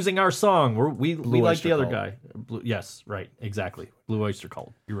 stop using our song. We like the other guy." Yes, right, exactly. Blue Oyster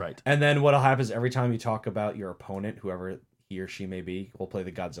Cult. You're right. And then what'll happen is every time you talk about your opponent, whoever he or she may be, we'll play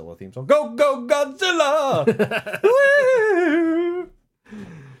the Godzilla theme song. Go Godzilla!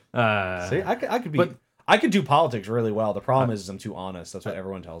 See, I could do politics really well. The problem is I'm too honest. That's what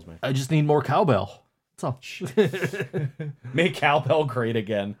everyone tells me. I just need more cowbell. That's all. Make cowbell great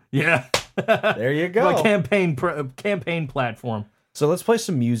again. Yeah. There you go. My campaign platform. So let's play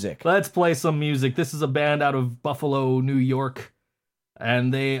some music. Let's play some music. This is a band out of Buffalo, New York,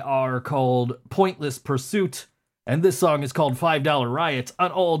 and they are called Pointless Pursuit. And this song is called $5 Riot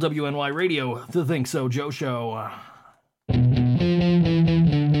on all WNY Radio, the Think So Joe Show.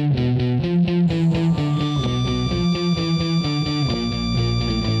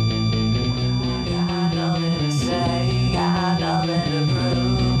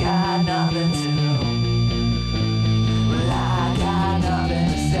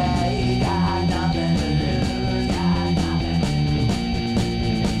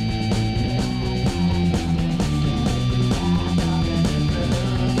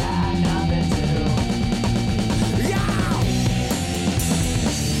 Yeah.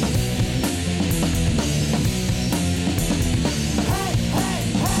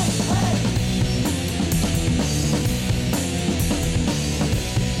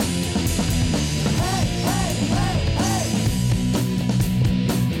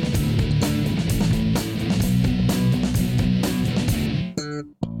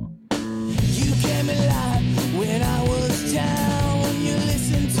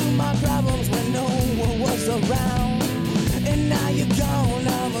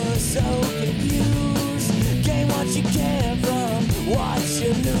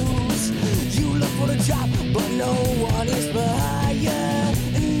 lose. You look for the top, but no one is behind you.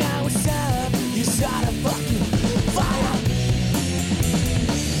 And now it's time you start a fucking fire.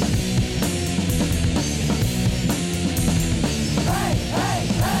 Hey, hey,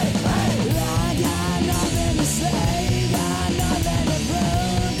 hey, hey. I got nothing to say, got nothing to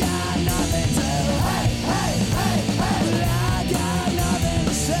prove, got nothing to. Hey, hey, hey, hey. I got nothing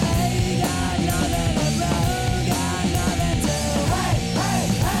to say, got nothing to prove, got nothing to. Hey, hey,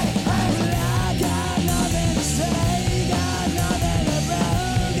 hey, hey. I got nothing to say, got nothing to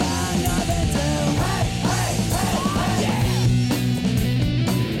prove, got nothing to. Hey, hey, hey, hey. Yeah.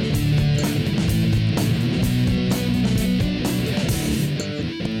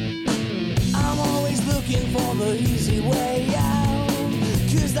 I'm always looking for the easy way out,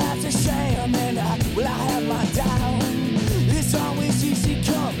 'cause that's a shame, and I have my doubt. It's always easy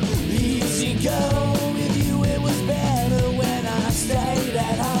come, easy go. With you it was better when I stayed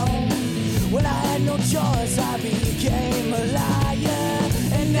at home. When I had no choice I became a liar.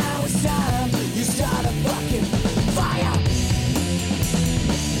 And now it's time you start a fucking fire.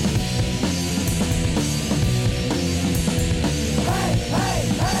 Hey, hey,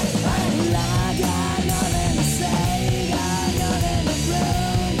 hey, hey. I got nothing to say, got nothing to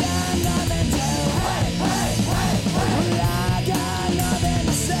prove, got nothing to. Hey, hey, hey, hey. I got nothing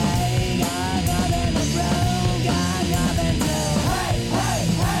to say, got nothing to prove, got nothing to. Hey, hey,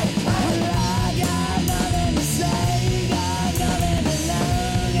 hey, hey. I got nothing to say, got nothing to know,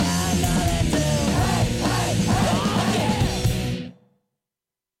 got nothing to. Hey, hey, hey, hey.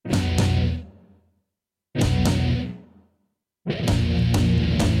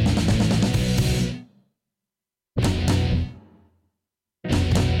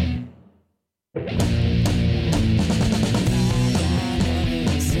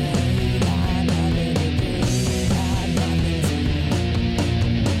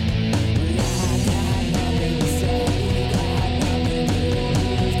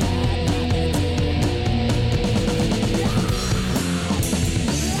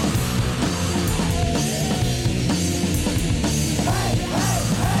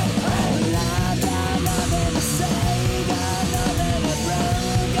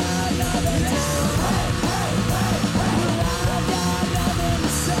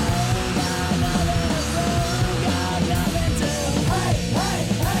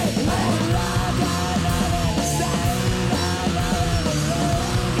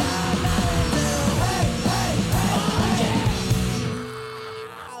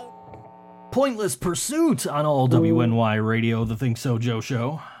 Pointless Pursuit on all WNY Radio, the Think So Joe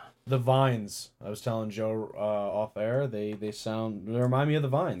show. The Vines. I was telling Joe off air. They remind me of the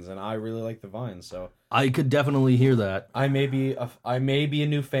Vines, and I really like the Vines. So I could definitely hear that. I may be a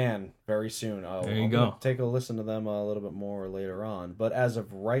new fan very soon. There you I'm go. gonna take a listen to them a little bit more later on. But as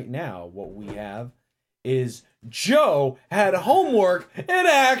of right now, what we have is Joe had homework and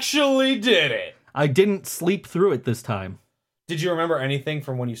actually did it. I didn't sleep through it this time. Did you remember anything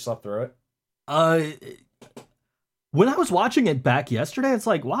from when you slept through it? When I was watching it back yesterday, it's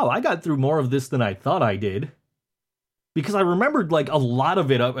like, wow, I got through more of this than I thought I did. Because I remembered, like, a lot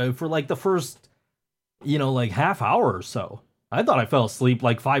of it for, like, the first, like, half hour or so. I thought I fell asleep,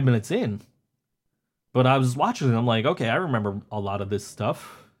 like, 5 minutes in. But I was watching it, and I'm like, okay, I remember a lot of this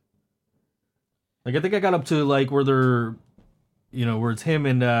stuff. Like, I think I got up to, like, where they're, where it's him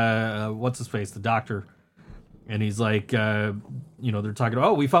and, what's-his-face, the doctor. And he's like, they're talking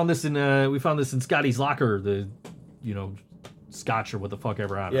about, we found this in Scotty's locker, the, scotch or what the fuck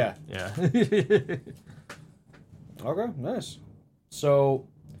ever on it. Yeah. Okay, nice. So,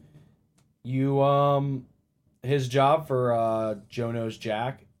 his job for Joe Knows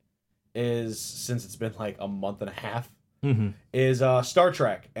Jack is, since it's been like a month and a half, is Star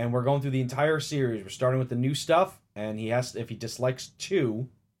Trek. And we're going through the entire series. We're starting with the new stuff, and if he dislikes 2,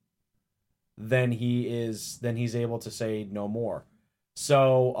 then he's able to say no more.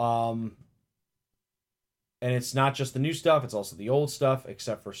 So, and it's not just the new stuff, it's also the old stuff,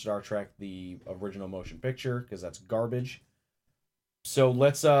 except for Star Trek, the original motion picture, because that's garbage. So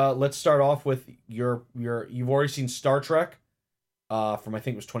let's start off with you've already seen Star Trek, from I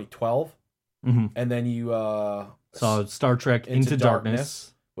think it was 2012, and then you saw Star Trek Into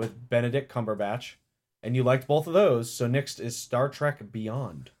Darkness with Benedict Cumberbatch, and you liked both of those. So next is Star Trek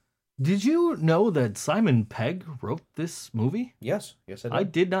Beyond. Did you know that Simon Pegg wrote this movie? Yes, I did. I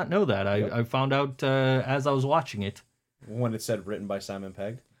did not know that. Yep. I found out as I was watching it. When it said written by Simon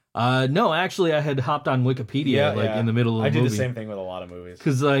Pegg? No, actually, I had hopped on Wikipedia in the middle of the movie. I do the same thing with a lot of movies.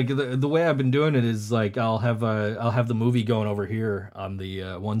 Because like the way I've been doing it is like I'll have the movie going over here on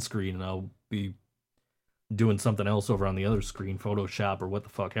the one screen, and I'll be doing something else over on the other screen, Photoshop or what the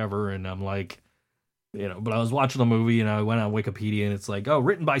fuck ever, and I'm like, but I was watching the movie and I went on Wikipedia and it's like, oh,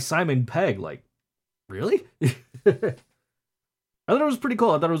 written by Simon Pegg. Like, really? I thought it was pretty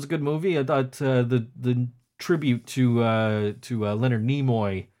cool. I thought it was a good movie. I thought the tribute to Leonard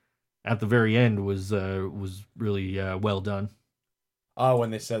Nimoy at the very end was really well done. Oh,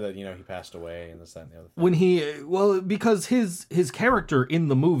 when they said that, he passed away and this, that, and the other thing. Because his character in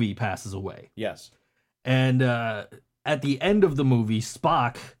the movie passes away. Yes. And at the end of the movie,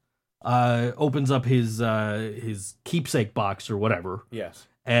 Spock opens up his keepsake box or whatever. Yes.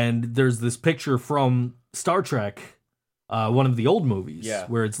 And there's this picture from Star Trek, one of the old movies,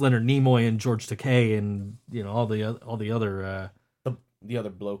 where it's Leonard Nimoy and George Takei and all the other the other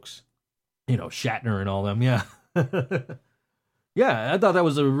blokes, Shatner and all them. Yeah. Yeah, I thought that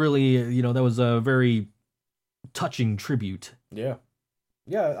was a really, that was a very touching tribute. Yeah.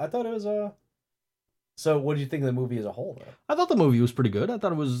 Yeah, I thought it was So what do you think of the movie as a whole, though? I thought the movie was pretty good. I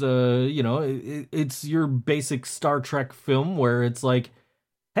thought it was, it's your basic Star Trek film where it's like,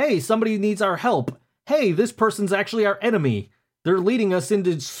 hey, somebody needs our help. Hey, this person's actually our enemy. They're leading us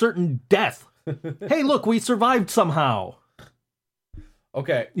into certain death. Hey, look, we survived somehow.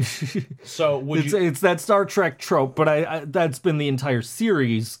 Okay, so it's that Star Trek trope, but I that's been the entire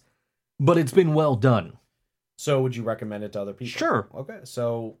series, but it's been well done. So would you recommend it to other people? Sure. Okay,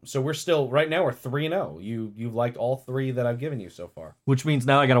 so we're still, right now we're 3-0. You've liked all 3 that I've given you so far. Which means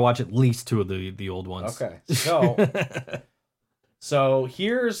now I gotta watch at least 2 of the old ones. Okay, so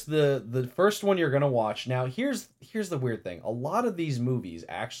here's the first one you're gonna watch. Now here's the weird thing. A lot of these movies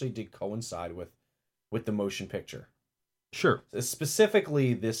actually did coincide with the motion picture. Sure.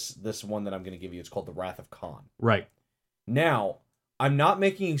 Specifically, this one that I'm going to give you, it's called The Wrath of Khan. Right. Now, I'm not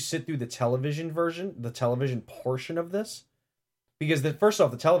making you sit through the television version, the television portion of this, because first off,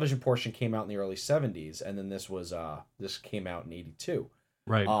 the television portion came out in the early 70s, and then this came out in 82.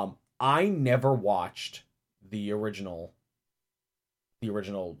 Right. I never watched the original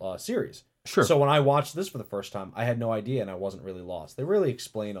series. Sure. So when I watched this for the first time, I had no idea, and I wasn't really lost. They really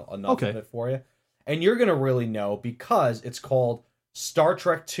explain enough of it for you. And you're going to really know because it's called Star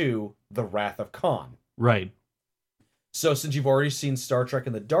Trek II, The Wrath of Khan. Right. So since you've already seen Star Trek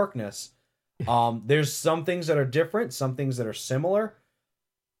in the Darkness, there's some things that are different, some things that are similar.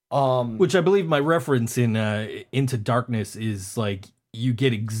 Which I believe my reference in Into Darkness is like, you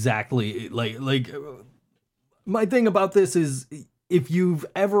get exactly like my thing about this is, if you've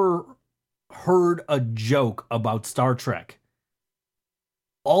ever heard a joke about Star Trek,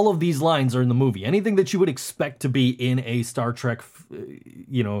 all of these lines are in the movie. Anything that you would expect to be in a Star Trek,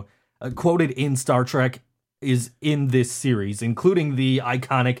 quoted in Star Trek, is in this series, including the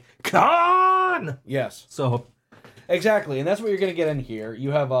iconic Khan! Yes. So, exactly, and that's what you're going to get in here. You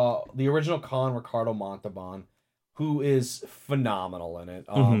have the original Khan, Ricardo Montalban, who is phenomenal in it.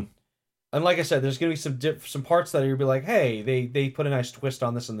 And like I said, there's going to be some parts that you'll be like, hey, they put a nice twist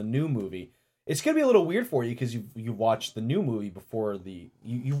on this in the new movie. It's going to be a little weird for you because you watched the new movie before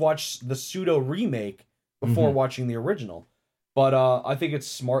you watched the pseudo remake before watching the original. But I think it's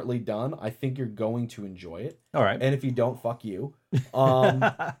smartly done. I think you're going to enjoy it. All right. And if you don't, fuck you.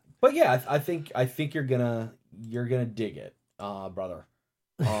 But yeah, I think you're gonna dig it, brother.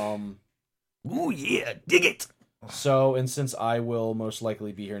 Ooh yeah, dig it. So, and since I will most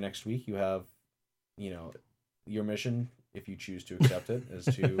likely be here next week, you have, your mission, if you choose to accept it, is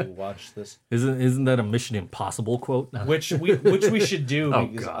to watch this. Isn't that a Mission Impossible quote? which we should do,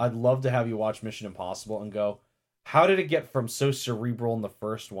 because God. I'd love to have you watch Mission Impossible and go, how did it get from so cerebral in the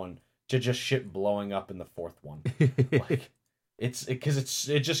first one to just shit blowing up in the fourth one? Like, it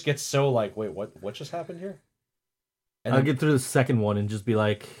just gets so like, wait, what just happened here? And I'll get through the second one and just be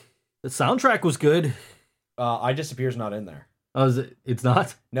like, the soundtrack was good. I Disappear's not in there. Oh, is it? It's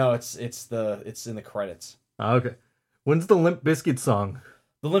not? No, it's in the credits. Oh, okay. When's the Limp Bizkit song?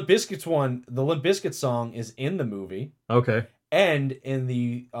 The Limp Bizkit song is in the movie. Okay. And in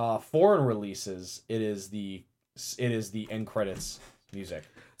the foreign releases, it is the end credits music.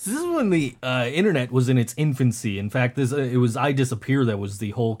 So this is when the internet was in its infancy. In fact, it was I Disappear that was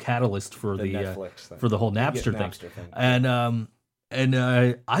the whole catalyst for the Netflix thing. for the whole Napster thing. And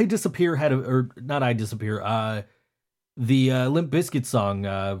I Disappear had not I Disappear. The Limp Bizkit song.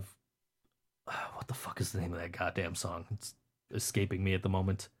 What the fuck is the name of that goddamn song? It's escaping me at the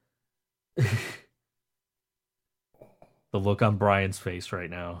moment. The look on Brian's face right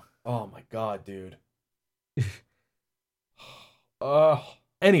now. Oh my god, dude.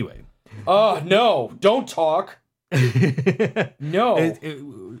 Anyway. No, don't talk. No.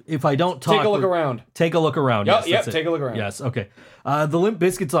 If I don't talk, take a look around. Take a look around. Yep, Yes, take a look around. Yes, okay. The Limp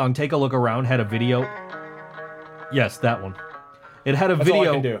Bizkit song "Take a Look Around" had a video. Yes, that one. It had a That's all I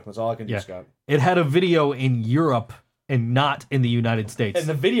video. can do. That's all I can do, Yeah. Scott. It had a video in Europe and not in the United States. And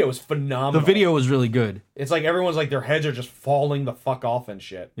the video is phenomenal. The video was really good. It's like everyone's like their heads are just falling the fuck off and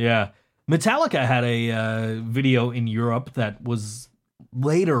shit. Yeah. Metallica had a video in Europe that was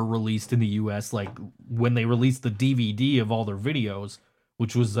later released in the US, like when they released the DVD of all their videos,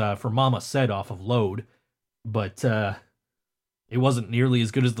 which was for Mama Said off of Load. But it wasn't nearly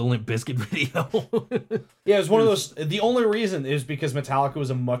as good as the Limp Bizkit video. Yeah, it was one of those. The only reason is because Metallica was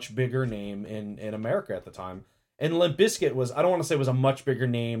a much bigger name in America at the time, and Limp Bizkit was, I don't want to say was a much bigger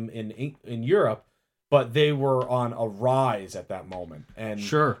name in Europe, but they were on a rise at that moment. And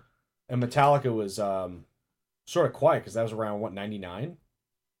Sure. and Metallica was sort of quiet because that was around what, 99?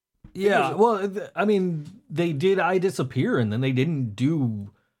 Yeah, well, I mean, they did I Disappear, and then they didn't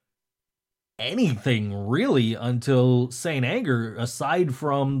do anything really until Saint Anger, aside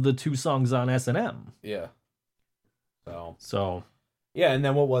from the 2 songs on S&M. Yeah. So Yeah, and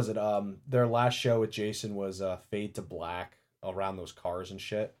then what was it? Their last show with Jason was Fade to Black around those cars and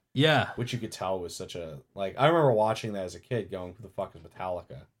shit, yeah. which you could tell was such a, like, I remember watching that as a kid going, who the fuck is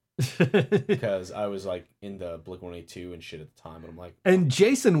Metallica? Because I was like into Blink-182 and shit at the time, and I'm like, And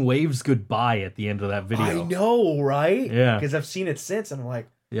Jason waves goodbye at the end of that video. I know, right? Yeah. Because I've seen it since, and I'm like,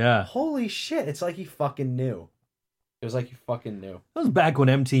 Yeah. holy shit, it's like he fucking knew. It was like he fucking knew. That was back when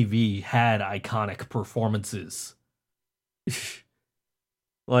MTV had iconic performances.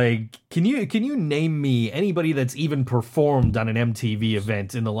 Like, can you name me anybody that's even performed on an MTV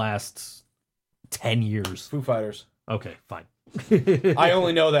event in the last 10 years? Foo Fighters. Okay, fine. I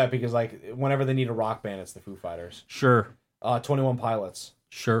only know that because, like, whenever they need a rock band, it's the Foo Fighters. Sure. 21 Pilots.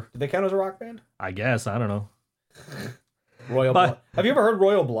 Sure. Do they count as a rock band? I guess, I don't know. Royal But- Blood. Have you ever heard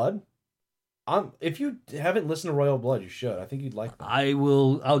Royal Blood? If you haven't listened to Royal Blood, you should. I think you'd like them.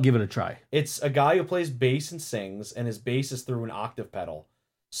 I'll give it a try. It's a guy who plays bass and sings, and his bass is through an octave pedal.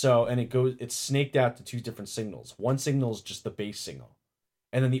 So, and it's snaked out to 2 different signals. One signal is just the bass signal,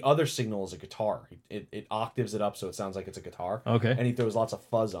 and then the other signal is a guitar. It octaves it up so it sounds like it's a guitar. Okay. And he throws lots of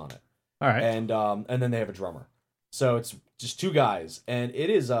fuzz on it. All right. And then they have a drummer. So it's just 2 guys, and it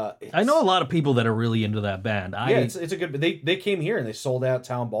is I know a lot of people that are really into that band. Yeah, it's a good. They came here and they sold out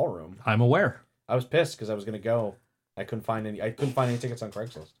Town Ballroom. I'm aware. I was pissed because I was gonna go. I couldn't find any tickets on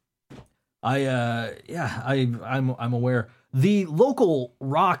Craigslist. I'm aware. The local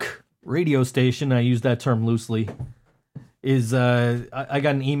rock radio station, I use that term loosely, is I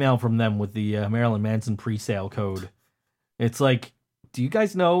got an email from them with the Marilyn Manson pre-sale code. It's like, do you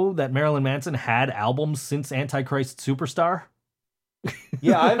guys know that Marilyn Manson had albums since Antichrist Superstar?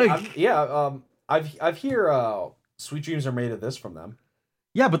 Yeah, I've hear Sweet Dreams Are Made of This from them.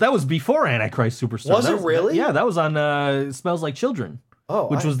 Yeah, but that was before Antichrist Superstar. Was it really? Yeah, that was on Smells Like Children. Oh,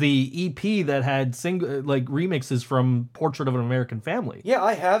 which was the EP that had remixes from Portrait of an American Family. Yeah,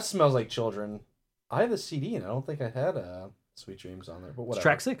 I have Smells Like Children. I have the CD, and I don't think I had Sweet Dreams on there, but whatever. It's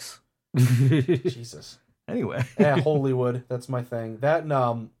track 6. Jesus. Anyway. Yeah, Hollywood. That's my thing. That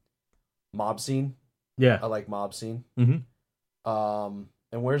and Mob Scene. Yeah. I like Mob Scene. Mm-hmm.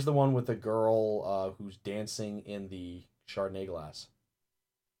 And where's the one with the girl who's dancing in the Chardonnay glass?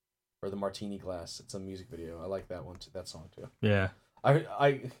 Or the Martini glass. It's a music video. I like that one too. That song too. Yeah.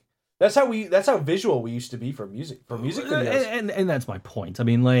 That's how visual we used to be for music videos. And that's my point. I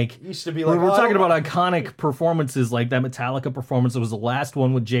mean, like, It used to be like, we're talking about iconic performances like that Metallica performance. It was the last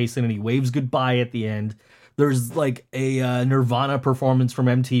one with Jason, and he waves goodbye at the end. There's like a Nirvana performance from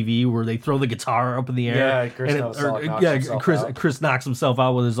MTV where they throw the guitar up in the air. Yeah, Chris knocks himself out. Chris knocks himself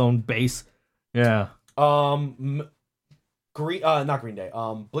out with his own bass. Yeah. Not Green Day.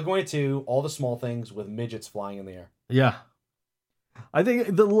 Blink-182, All the Small Things with midgets flying in the air. Yeah. I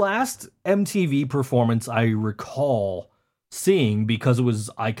think the last MTV performance I recall seeing, because it was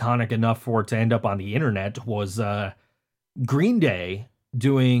iconic enough for it to end up on the internet, was Green Day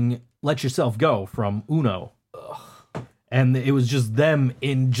doing Let Yourself Go from Uno. Ugh. And it was just them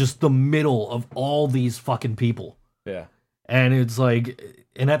in just the middle of all these fucking people. Yeah. And it's like,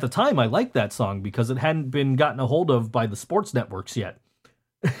 and at the time I liked that song because it hadn't been gotten a hold of by the sports networks yet.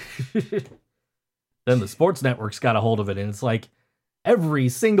 Then the sports networks got a hold of it, and it's like, every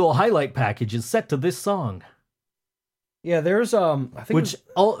single highlight package is set to this song. Yeah, there's I think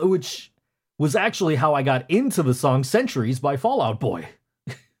Which was actually how I got into the song Centuries by Fall Out Boy.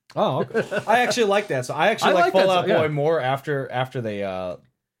 Oh, okay. I actually like that. So I actually like that Fall Out song, Boy yeah. more after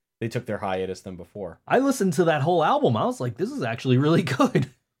they took their hiatus than before. I listened to that whole album. I was like, this is actually really good.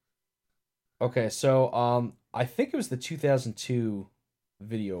 Okay, so I think it was the 2002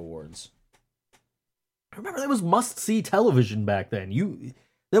 Video Awards. Remember, that was must-see television back then.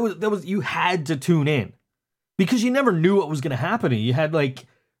 You had to tune in because you never knew what was going to happen. You had like,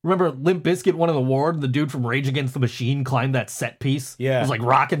 remember Limp Bizkit won an award, and the dude from Rage Against the Machine climbed that set piece? Yeah. It was like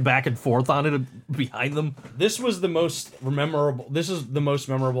rocking back and forth on it behind them. This was the most memorable. This is the most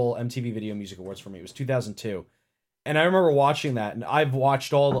memorable MTV Video Music Awards for me. It was 2002, and I remember watching that. And I've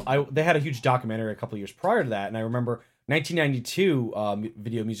watched they had a huge documentary a couple years prior to that, and I remember 1992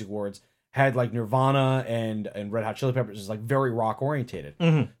 Video Music Awards had like Nirvana and Red Hot Chili Peppers, is like very rock orientated.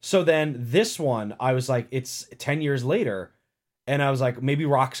 So then this one, I was like, it's 10 years later, and I was like, maybe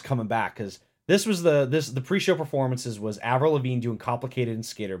rock's coming back, because this was the pre-show performances was Avril Lavigne doing Complicated and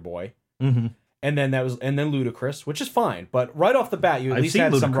Skater Boy, and then Ludacris, which is fine, but right off the bat, you at least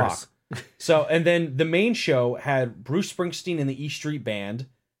had some rock. So and then the main show had Bruce Springsteen and the E Street Band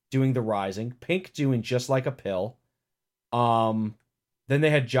doing The Rising, Pink doing Just Like a Pill, then they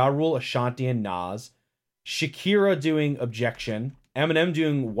had Ja Rule, Ashanti, and Nas, Shakira doing Objection, Eminem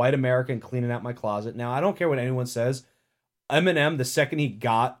doing White America and Cleaning Out My Closet. Now, I don't care what anyone says. Eminem, the second he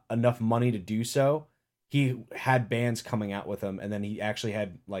got enough money to do so, he had bands coming out with him, and then he actually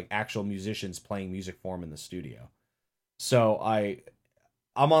had like actual musicians playing music for him in the studio. So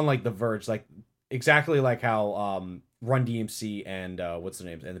I'm on like the verge, like exactly like how Run DMC and what's the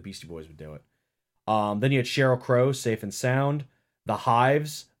names and the Beastie Boys would do it. Then you had Sheryl Crow, Safe and Sound, The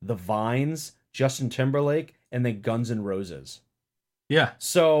Hives, The Vines, Justin Timberlake, and then Guns N' Roses. Yeah.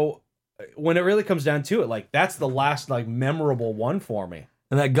 So when it really comes down to it, like that's the last like memorable one for me.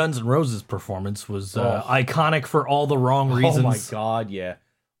 And that Guns N' Roses performance was iconic for all the wrong reasons. Oh my god, yeah.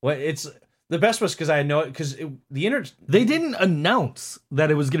 Well, it's the best was because I know it because the internet. They didn't announce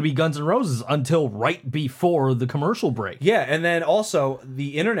that it was going to be Guns N' Roses until right before the commercial break. Yeah, and then also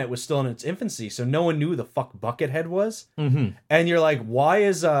the internet was still in its infancy, so no one knew who the fuck Buckethead was. Mm-hmm. And you're like, why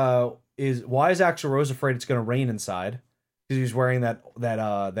is Axl Rose afraid it's going to rain inside? Because he was wearing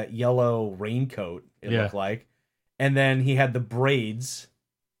that yellow raincoat. It looked like, and then he had the braids,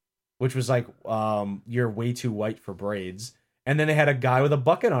 which was like, you're way too white for braids. And then they had a guy with a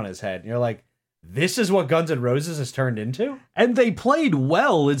bucket on his head. And you're like, this is what Guns N' Roses has turned into? And they played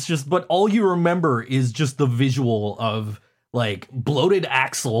well. It's just, but all you remember is just the visual of like bloated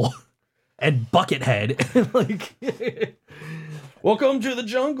Axl and Buckethead. Like, welcome to the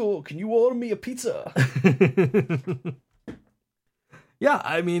jungle. Can you order me a pizza? Yeah,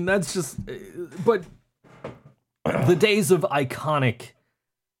 I mean, that's just, but the days of iconic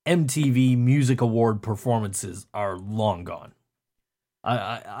MTV Music Award performances are long gone.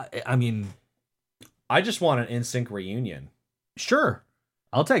 I mean, I just want an NSYNC reunion. Sure,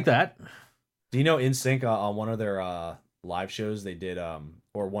 I'll take that. Do you know NSYNC on one of their live shows they did,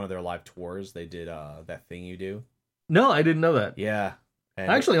 or one of their live tours they did That Thing You Do? No, I didn't know that. Yeah,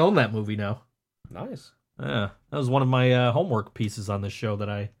 and I actually own that movie now. Nice. Yeah, that was one of my homework pieces on this show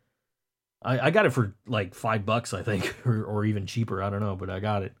that I got it for like $5, I think, or even cheaper. I don't know, but I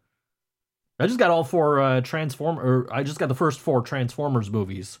got it. I just got all four I just got the first 4 Transformers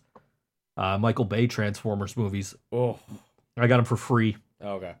movies. Michael Bay Transformers movies. Oh, I got them for free.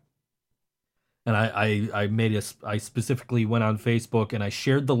 Okay. And I specifically went on Facebook and I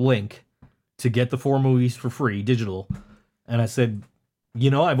shared the link to get the 4 movies for free, digital. And I said,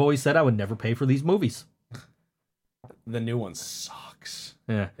 I've always said I would never pay for these movies. The new one sucks.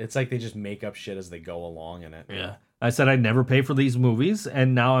 Yeah. It's like they just make up shit as they go along in it. Yeah. I said I'd never pay for these movies,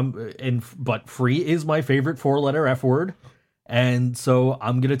 and now but free is my favorite 4-letter F word, and so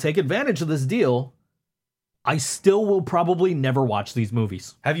I'm gonna take advantage of this deal. I still will probably never watch these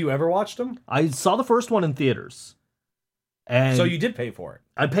movies. Have you ever watched them? I saw the first one in theaters, and so you did pay for it.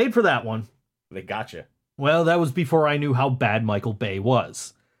 I paid for that one. They got you. Well, that was before I knew how bad Michael Bay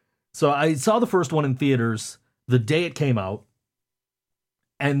was. So I saw the first one in theaters the day it came out.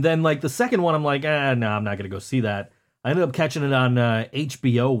 And then, like, the second one, I'm like, no, I'm not going to go see that. I ended up catching it on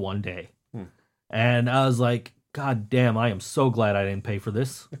HBO one day. And I was like, God damn, I am so glad I didn't pay for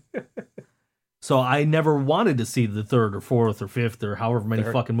this. So I never wanted to see the 3rd or 4th or 5th or however many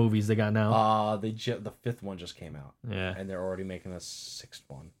fucking movies they got now. The 5th one just came out. Yeah. And they're already making a 6th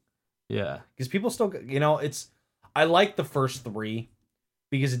one. Yeah. Because people still, I like the first 3.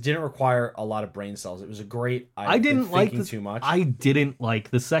 Because it didn't require a lot of brain cells. It was a great. I didn't like too much. I didn't like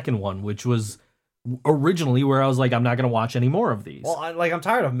the second one, which was originally where I was like, I'm not going to watch any more of these. Well, I'm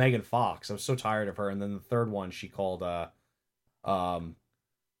tired of Megan Fox. I was so tired of her. And then the third one, she called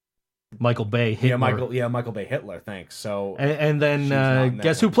Michael Bay Hitler. Michael Bay Hitler. Thanks. So and then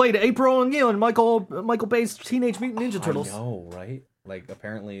guess who played April O'Neil in Michael Bay's Teenage Mutant Ninja Turtles? I know, right? Like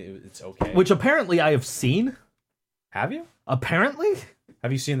apparently it's okay. Which apparently I have seen. Have you? Apparently.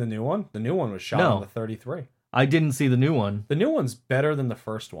 Have you seen the new one? The new one was shot on the 33. I didn't see the new one. The new one's better than the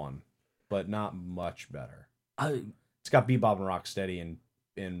first one, but not much better. It's got Bebop and Rocksteady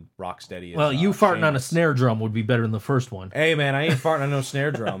and Rocksteady. Well, you farting on a Seamus. snare drum would be better than the first one. Hey man, I ain't farting on no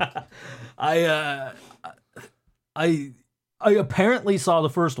snare drum. I apparently saw the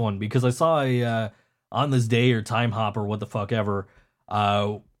first one because I saw a On This Day or Time Hop or what the fuck ever,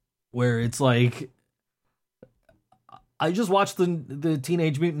 where it's like I just watched the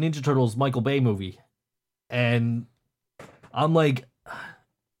Teenage Mutant Ninja Turtles Michael Bay movie, and I'm like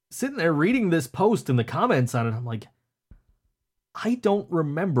sitting there reading this post and the comments on it. I'm like, I don't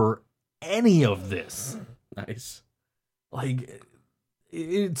remember any of this. Nice. Like,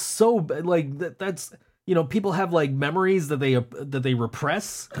 it's so bad. Like that's people have like memories that they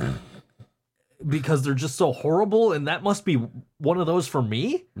repress because they're just so horrible, and that must be one of those for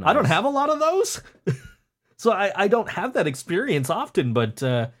me. Nice. I don't have a lot of those. So I don't have that experience often, but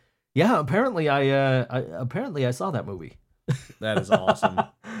yeah, apparently I saw that movie. That is awesome.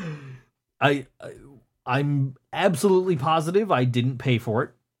 I'm absolutely positive I didn't pay for it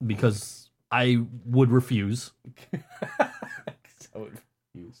because I would refuse.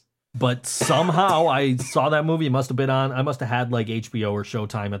 But somehow I saw that movie. It must have been on. I must have had like HBO or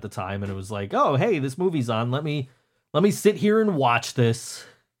Showtime at the time, and it was like, oh hey, this movie's on. Let me sit here and watch this.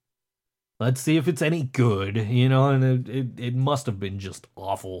 Let's see if it's any good, and it must have been just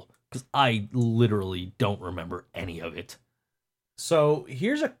awful because I literally don't remember any of it. So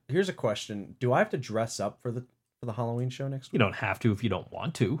here's a question: do I have to dress up for the Halloween show next week? You don't have to if you don't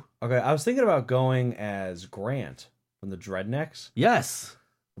want to. Okay, I was thinking about going as Grant from the Dreadnecks, Yes.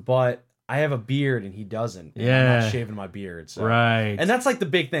 but I have a beard and he doesn't. And I'm Yeah. not shaving my beard, so. Right. And that's like the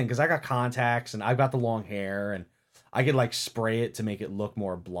big thing because I got contacts and I've got the long hair and I could like spray it to make it look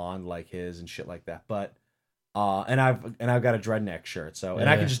more blonde like his and shit like that. But and I've got a Dreadneck shirt, so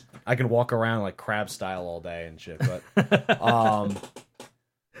and Yeah. I can walk around like crab style all day and shit. But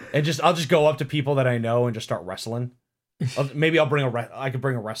and I'll just go up to people that I know and just start wrestling. Maybe I could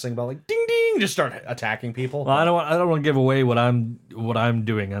bring a wrestling belt, like ding ding, just start attacking people. Well, I don't want to give away what I'm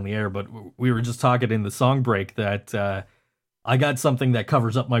doing on the air, but we were just talking in the song break that I got something that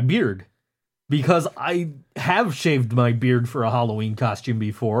covers up my beard because I have shaved my beard for a Halloween costume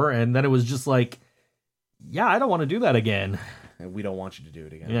before, and then it was just like, yeah, I don't want to do that again. And we don't want you to do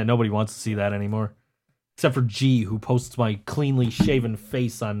it again. Yeah, nobody wants to see that anymore. Except for G, who posts my cleanly shaven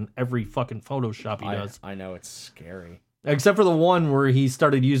face on every fucking Photoshop he does. I know, it's scary. Except for the one where he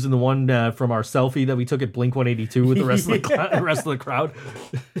started using the one from our selfie that we took at Blink-182 with the rest of the rest of the crowd.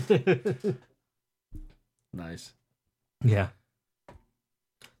 Nice. Yeah.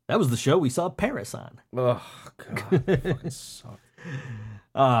 That was the show we saw Paris on. Oh god, that fucking sucked.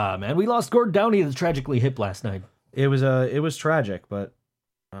 Man, we lost Gord Downey that's tragically hip last night. It was tragic, but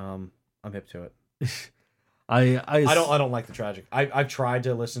I'm hip to it. I don't like the tragic. I've tried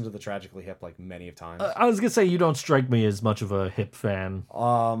to listen to the Tragically Hip like many of times. I was gonna say you don't strike me as much of a hip fan.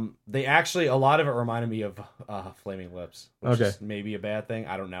 They actually, a lot of it reminded me of Flaming Lips, which Okay. is maybe a bad thing.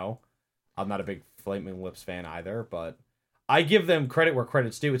 I don't know. I'm not a big Flaming Lips fan either, but I give them credit where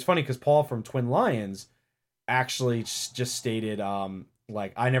credit's due. It's funny because Paul from Twin Lions actually just stated,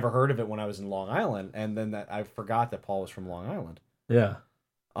 like, I never heard of it when I was in Long Island, and then that I forgot that Paul was from Long Island. Yeah.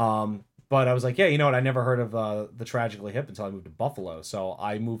 But I was like, yeah, you know what? I never heard of the Tragically Hip until I moved to Buffalo. So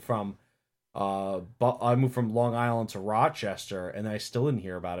I moved from Long Island to Rochester, and I still didn't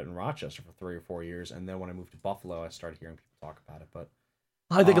hear about it in Rochester for 3 or 4 years. And then when I moved to Buffalo, I started hearing people talk about it. But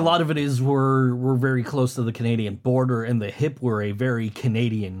I think a lot of it is we're very close to the Canadian border, and the Hip were a very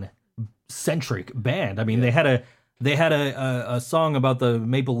Canadian centric band. I mean, they had a song about the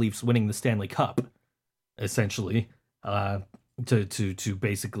Maple Leafs winning the Stanley Cup, essentially. To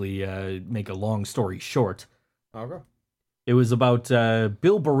basically make a long story short. okay. It was about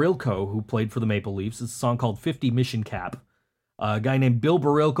Bill Barilko, who played for the Maple Leafs. It's a song called 50 Mission Cap. A guy named Bill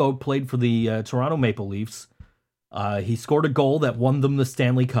Barilko played for the Toronto Maple Leafs. He scored a goal that won them the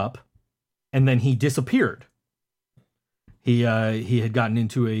Stanley Cup, and then he disappeared. He had gotten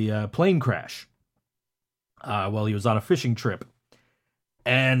into a plane crash while he was on a fishing trip.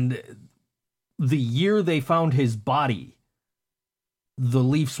 And the year they found his body, the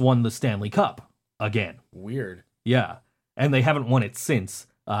Leafs won the Stanley Cup again. Weird. Yeah, and they haven't won it since.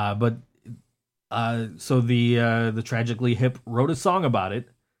 So the Tragically Hip wrote a song about it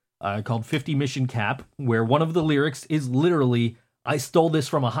called 50 Mission Cap, where one of the lyrics is literally, I stole this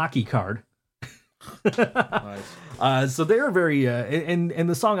from a hockey card. Nice. So they're very, and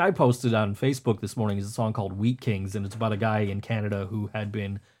the song I posted on Facebook this morning is a song called Wheat Kings, and it's about a guy in Canada who had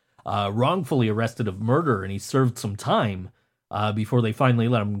been wrongfully arrested of murder, and he served some time before they finally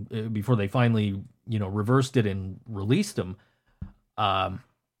let him, reversed it and released him.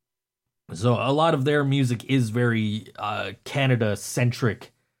 So a lot of their music is very Canada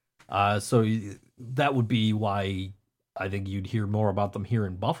centric. So that would be why I think you'd hear more about them here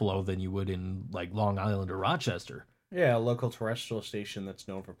in Buffalo than you would in like Long Island or Rochester. Yeah, a local terrestrial station that's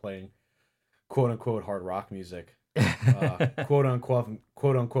known for playing quote unquote hard rock music. Quote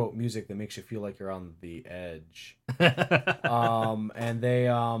unquote music that makes you feel like you're on the edge. And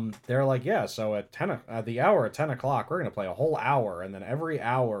they're like, yeah, so at the hour at 10 o'clock, we're gonna play a whole hour, and then every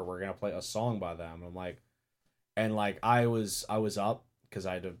hour we're gonna play a song by them. And I'm like, and like I was up because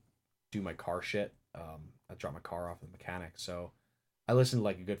I had to do my car shit. I dropped my car off at the mechanic, so I listened to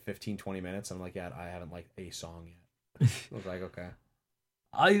like a good 15-20 minutes. And I'm like, yeah, I haven't liked a song yet. I was like, okay.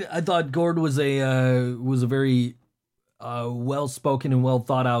 I thought Gord was a very well spoken and well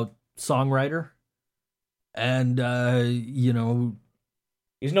thought out songwriter, and you know,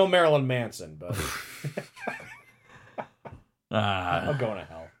 he's no Marilyn Manson, but I'm going to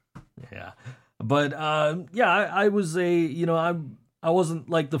hell. Yeah, but yeah, I was I wasn't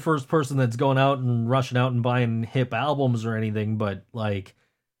like the first person that's going out and rushing out and buying hip albums or anything, but like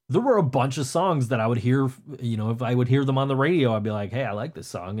there were a bunch of songs that I would hear, you know, if I would hear them on the radio, I'd be like, hey, I like this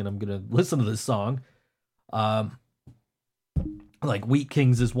song and I'm going to listen to this song. Like Wheat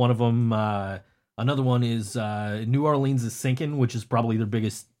Kings is one of them. Another one is New Orleans is Sinking, which is probably their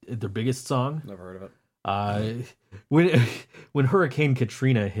biggest song. Never heard of it. When Hurricane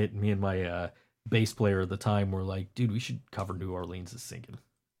Katrina hit, me and my bass player at the time were like, dude, we should cover New Orleans is Sinking.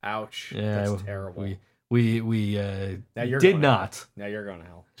 Ouch. Yeah, that's terrible. We did not. Now you're going to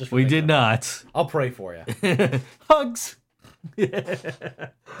hell. We did not. I'll pray for you. Hugs.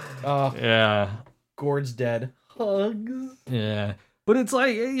 Yeah. Gord's dead. Hugs. Yeah. But it's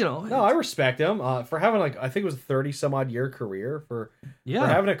like, you know. No, I respect him for having like, I think it was a 30 some odd year career for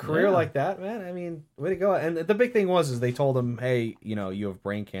having a career like that, man. I mean, way to go. And the big thing is they told him, hey, you know, you have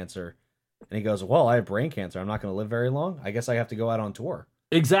brain cancer. And he goes, well, I have brain cancer. I'm not going to live very long. I guess I have to go out on tour.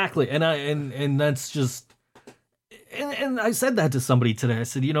 Exactly. And that's just, and I said that to somebody today. I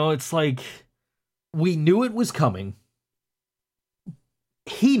said, you know, it's like we knew it was coming.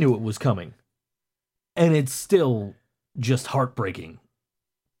 He knew it was coming. And it's still just heartbreaking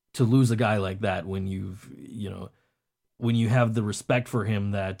to lose a guy like that when when you have the respect for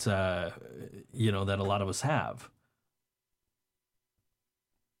him that, that a lot of us have.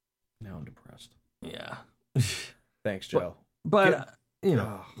 Now I'm depressed. Yeah. Thanks, Joe. But hey,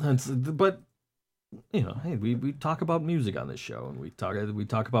 we talk about music on this show, and we talk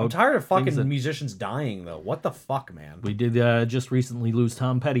about. I'm tired of fucking musicians dying, though. What the fuck, man? We did just recently lose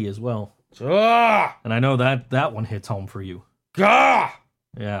Tom Petty as well, and I know that one hits home for you. Yeah.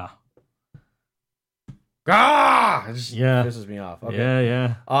 It just pisses me off. Okay.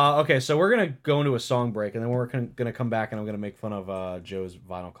 Yeah. Okay, so we're gonna go into a song break, and then we're gonna come back, and I'm gonna make fun of Joe's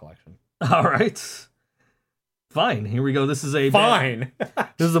vinyl collection. All right. Fine. Here we go. This is a fine.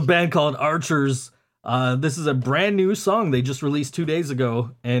 This is a band called Archers. This is a brand new song they just released 2 days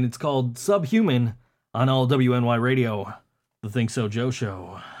ago, and it's called Subhuman on all WNY Radio, the Think So Joe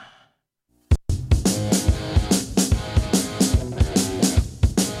Show.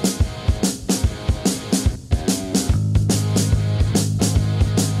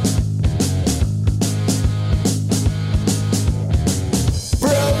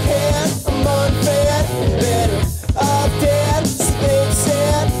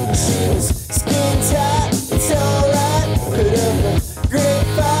 Great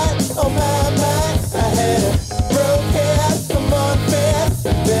fight on my mind. I had a broke head, I'm unfair.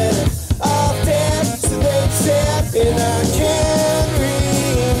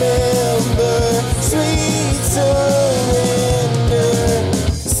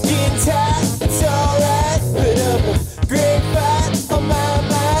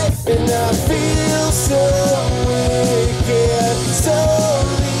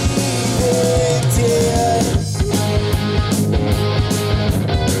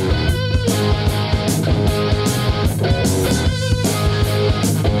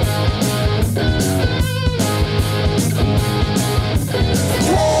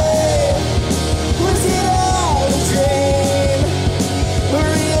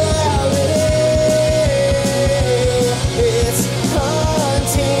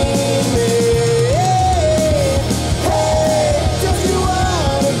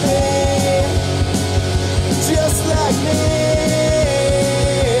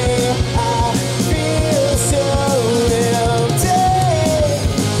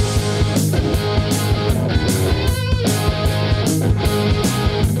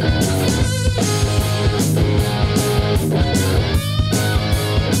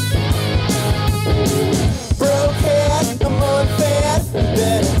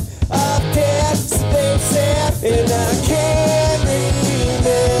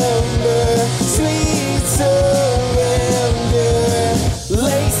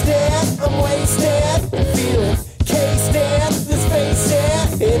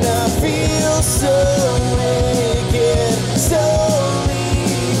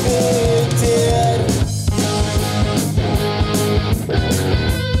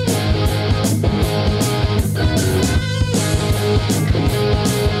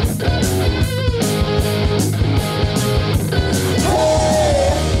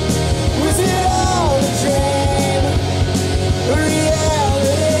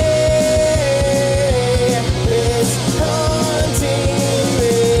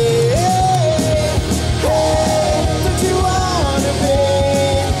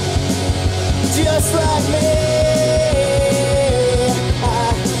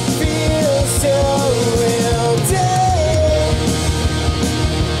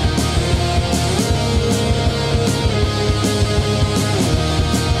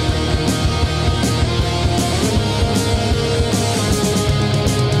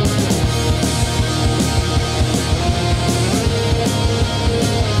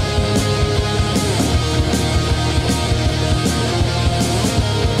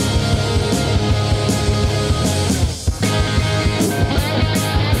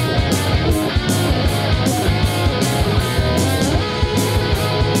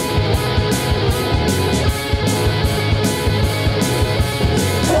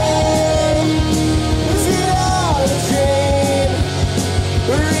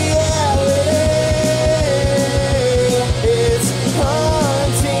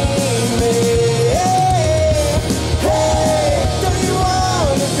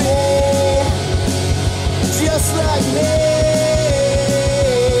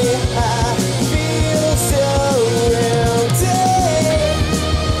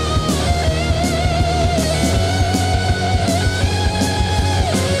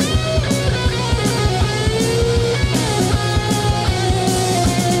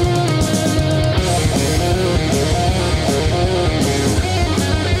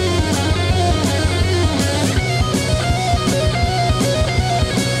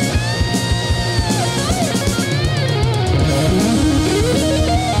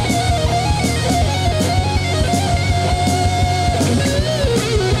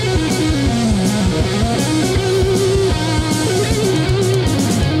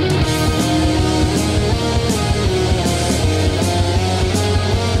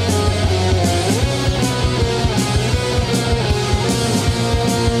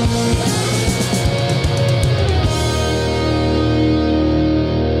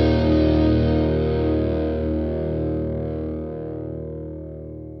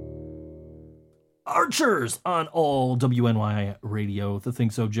 Archers on all WNY radio, the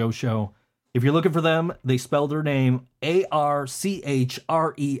Think So Joe show. If you're looking for them, they spell their name Archres.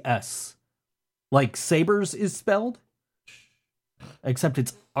 Like Sabers is spelled, except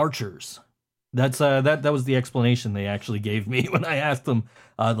it's Archers. That's that was the explanation they actually gave me when I asked them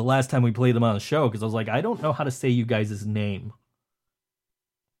the last time we played them on the show, because I was like, I don't know how to say you guys' name.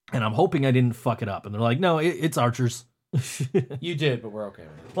 And I'm hoping I didn't fuck it up. And they're like, no, it's Archers. You did, but we're okay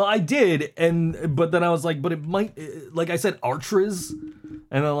with it. Well, I did, but then I was like, but it might, like I said, Archers,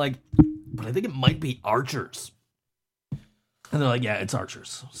 and I'm like, but I think it might be Archers. And they're like, yeah, it's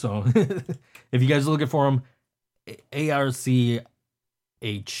Archers. So if you guys are looking for them,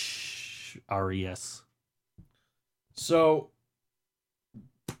 Archres. So,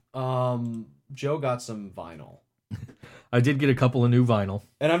 Joe got some vinyl. I did get a couple of new vinyl.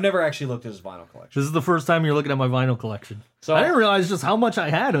 And I've never actually looked at his vinyl collection. This is the first time you're looking at my vinyl collection. So I didn't realize just how much I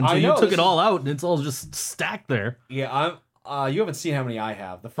had until you took it all out, and it's all just stacked there. Yeah, you haven't seen how many I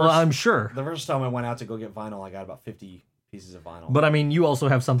have. Well, I'm sure. The first time I went out to go get vinyl, I got about 50 pieces of vinyl. But I mean, you also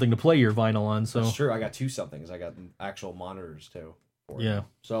have something to play your vinyl on, so That's true. I got two somethings. I got actual monitors too. Yeah.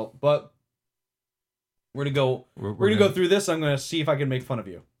 So, but we're gonna go. We're gonna go through this. I'm gonna see if I can make fun of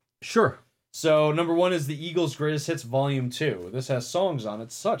you. Sure. So, number 1 is the Eagles' Greatest Hits Volume 2. This has songs on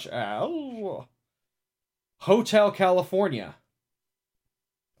it such as Hotel California.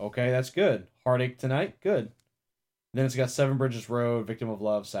 Okay, that's good. Heartache Tonight, good. Then it's got Seven Bridges Road, Victim of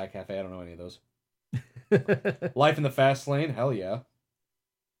Love, Sad Cafe. I don't know any of those. Life in the Fast Lane, hell yeah.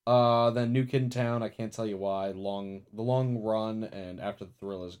 Then New Kid in Town, I can't tell you why. The Long Run, and After the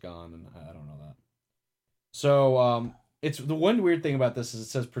Thrill Is Gone, and I don't know that. So, it's the one weird thing about this is it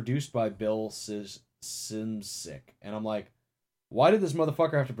says produced by Bill Simsick, and I'm like, why did this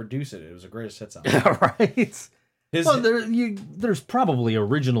motherfucker have to produce it? It was a greatest hits album. Right. There's probably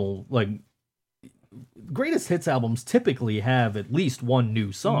original, like, greatest hits albums typically have at least one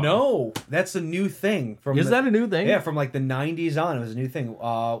new song. No, that's a new thing. Is that a new thing? Yeah, from like the 90s on, it was a new thing.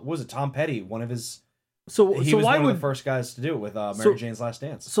 What was it? Tom Petty, one of his. He So was why one would of the first guys to do it with Mary Jane's Last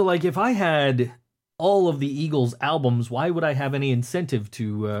Dance. So like if I had all of the Eagles albums, why would I have any incentive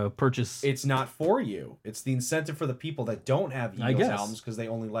to purchase? It's not for you. It's the incentive for the people that don't have Eagles albums because they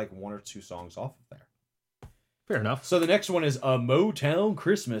only like 1 or 2 songs off of there. Fair enough. So the next one is A Motown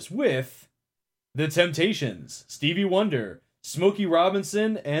Christmas with The Temptations, Stevie Wonder, Smokey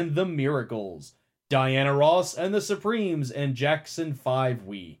Robinson and The Miracles, Diana Ross and The Supremes, and Jackson 5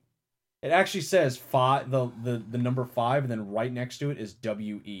 We. It actually says the number 5, and then right next to it is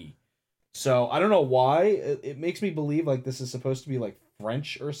W-E. So I don't know why. It makes me believe like this is supposed to be like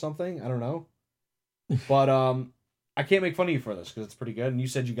French or something. I don't know. But I can't make fun of you for this because it's pretty good. And you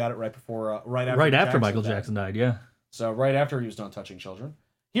said you got it right before, right after Michael Jackson died. Yeah. So right after he was done touching children.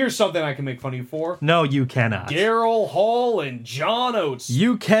 Here's something I can make fun of you for. No, you cannot. Daryl Hall and John Oates.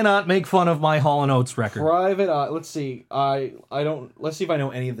 You cannot make fun of my Hall & Oates record. Private Eye. Let's see. Let's see if I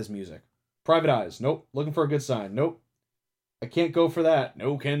know any of this music. Private Eyes. Nope. Looking for a Good Sign. Nope. I can't go for that.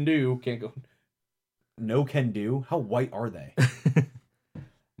 No can do. Can't go. No can do. How white are they?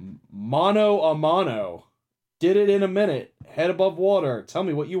 Mono a mono. Did it in a minute. Head above water. Tell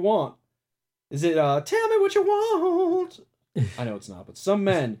me what you want. Is it tell me what you want? I know it's not, but Some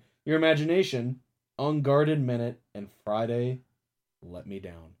Men, Your Imagination, Unguarded Minute, and Friday Let Me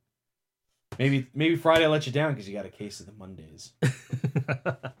Down. Maybe Friday Let You Down because you got a case of the Mondays.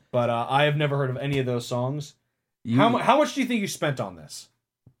 But I have never heard of any of those songs. How much do you think you spent on this?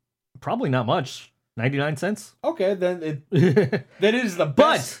 Probably not much. 99 cents? Okay, then that is the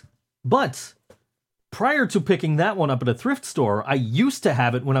best. But prior to picking that one up at a thrift store, I used to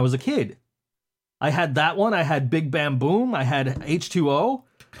have it when I was a kid. I had that one. I had Big Bam Boom. I had H2O.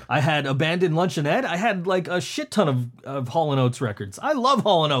 I had Abandoned Luncheonette. I had like a shit ton of Hall & Oates records. I love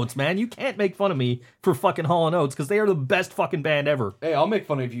Hall & Oates, man. You can't make fun of me for fucking Hall & Oates because they are the best fucking band ever. Hey, I'll make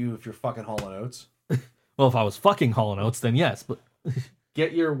fun of you if you're fucking Hall & Oates. Well, if I was fucking Hall & Oates, then yes, but...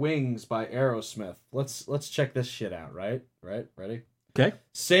 Get Your Wings by Aerosmith. Let's check this shit out, right? Ready? Okay.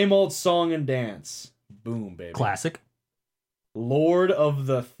 Same Old Song and Dance. Boom, baby. Classic. Lord of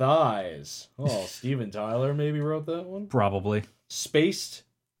the Thighs. Oh, Steven Tyler maybe wrote that one? Probably. Spaced.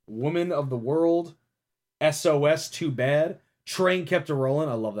 Woman of the World. SOS Too Bad. Train Kept a Rollin'.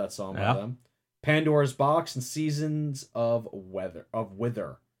 I love that song by them. Pandora's Box and Seasons of Wither.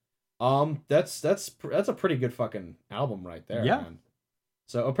 That's a pretty good fucking album right there, man.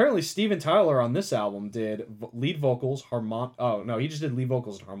 So apparently Steven Tyler on this album did lead vocals, he just did lead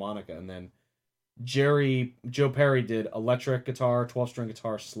vocals and harmonica, and then Joe Perry did electric guitar, 12-string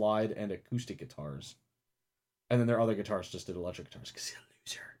guitar, slide, and acoustic guitars. And then their other guitarists just did electric guitars because he's a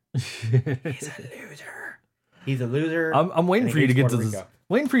loser. He's a loser. He's a loser. I'm waiting and for he you to hates get to Puerto this. Rico.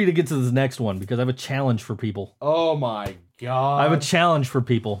 Waiting for you to get to this next one because I have a challenge for people. Oh my god. I have a challenge for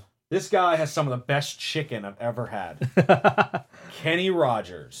people. This guy has some of the best chicken I've ever had. Kenny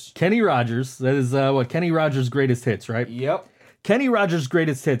Rogers. Kenny Rogers. That is what Kenny Rogers' greatest hits, right? Yep. Kenny Rogers'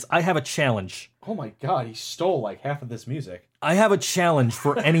 greatest hits. I have a challenge. Oh my god, he stole like half of this music. I have a challenge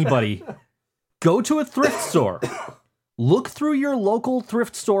for anybody. Go to a thrift store. Look through your local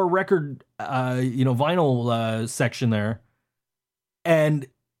thrift store record, vinyl section there. And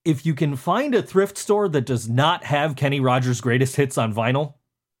if you can find a thrift store that does not have Kenny Rogers' greatest hits on vinyl,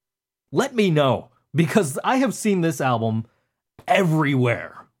 let me know. Because I have seen this album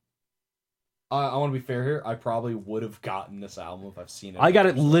everywhere. I want to be fair here. I probably would have gotten this album if I've seen it. I got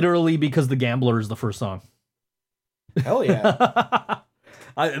it literally because The Gambler is the first song. Hell yeah.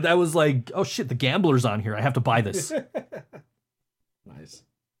 That was like, oh shit, The Gambler's on here. I have to buy this. Nice.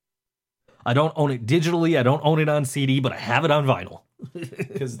 I don't own it digitally. I don't own it on CD, but I have it on vinyl.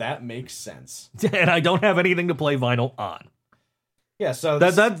 Because that makes sense. And I don't have anything to play vinyl on. Yeah, so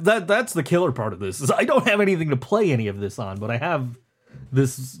That's the killer part of this. Is I don't have anything to play any of this on, but I have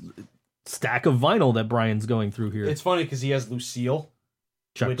this stack of vinyl that Brian's going through here. it's funny because he has Lucille.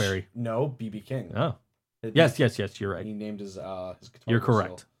 Chuck Berry. No, B.B. King. Oh. Yes, you're right. He named his guitar. You're Lucille.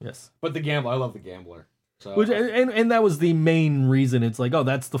 correct. Yes. But The Gambler, I love The Gambler. So Which and that was the main reason. It's like, oh,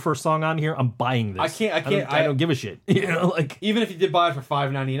 that's the first song on here. I'm buying this. I don't give a shit. Like even if you did buy it for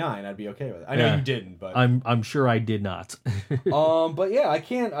 $5.99, I'd be okay with it. I know you didn't, but I'm sure I did not. but yeah, I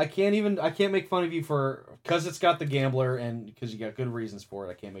can't make fun of you for because it's got The Gambler and because you got good reasons for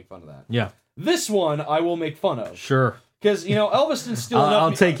it. I can't make fun of that. Yeah. This one I will make fun of. Sure. Because Elvis didn't steal enough.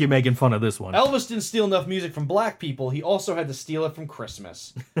 I'll take you making fun of this one. Elvis didn't steal enough music from black people. He also had to steal it from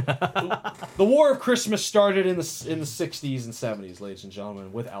Christmas. The War of Christmas started in the 60s and 70s, ladies and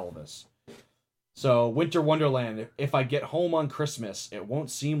gentlemen, with Elvis. So, Winter Wonderland, if I get home on Christmas, it won't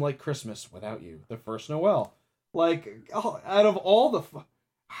seem like Christmas without you. The First Noel. Like, out of all the...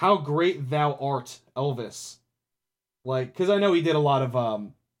 How Great Thou Art, Elvis. Like, because I know he did a lot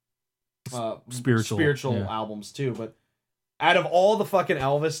of spiritual albums too, but out of all the fucking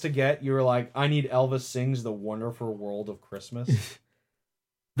Elvis to get, you were like, I need Elvis Sings The Wonderful World of Christmas.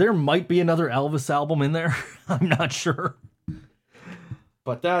 There might be another Elvis album in there. I'm not sure.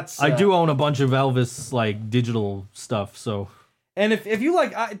 But that's... I do own a bunch of Elvis, like, digital stuff, so... And if you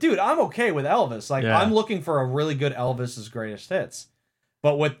like... dude, I'm okay with Elvis. Like, I'm looking for a really good Elvis's greatest hits.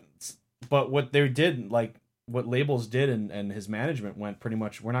 But what they did, like, what labels did and his management went pretty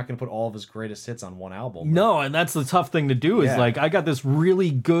much, we're not going to put all of his greatest hits on one album. No, and that's the tough thing to do is like, I got this really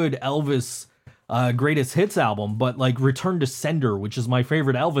good Elvis greatest hits album, but like Return to Sender, which is my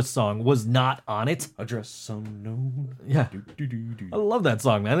favorite Elvis song, was not on it. Address Unknown. Yeah. I love that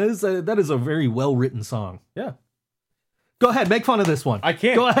song, man. That is a very well written song. Yeah. Go ahead, make fun of this one. I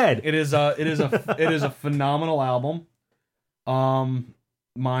can't. Go ahead. It is a phenomenal album.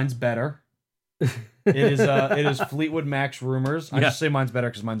 Mine's better. It is Fleetwood Mac's Rumors. I just say mine's better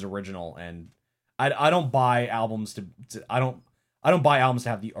because mine's original, and I don't buy albums I don't buy albums to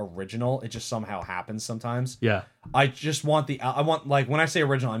have the original. It just somehow happens sometimes. Yeah. I just want like when I say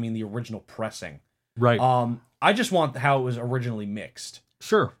original, I mean the original pressing. Right. I just want how it was originally mixed.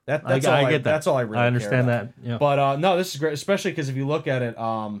 Sure. That's I all get that. That's all I really. I understand care about. that. Yeah. But no, this is great, especially because if you look at it,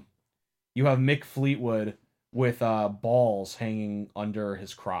 you have Mick Fleetwood with balls hanging under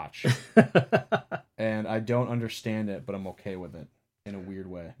his crotch. And I don't understand it, but I'm okay with it in a weird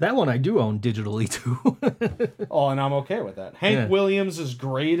way. That one I do own digitally too. Oh, and I'm okay with that. Hank Williams'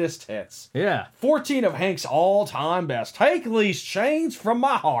 greatest hits. Yeah. 14 of Hank's all-time best. Take these chains from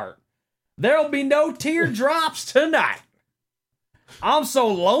my heart. There'll be no teardrops tonight. I'm so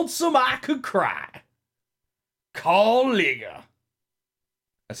lonesome I could cry. Call Liga.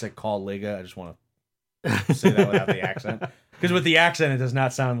 I said call Liga. I just want to say that without the accent. Because with the accent, it does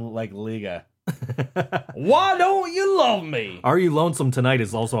not sound like Liga. Why don't you love me? Are You Lonesome Tonight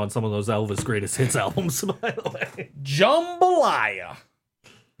is also on some of those Elvis greatest hits albums, by the way. Jambalaya.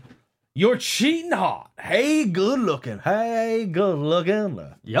 You're cheating hot. Hey, good looking. Hey, good looking.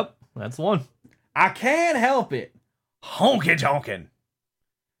 Yep, that's one. I can't help it. Honky tonkin'.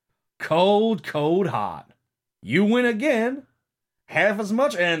 Cold, cold hot. You win again. Half as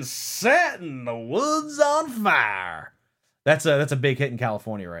much and setting the woods on fire. That's a big hit in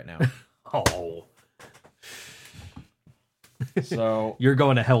California right now. Oh. So you're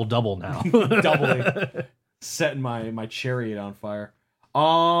going to hell double now. Doubly. Setting my chariot on fire.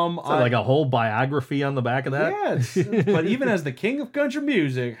 Like a whole biography on the back of that? Yes. But even as the king of country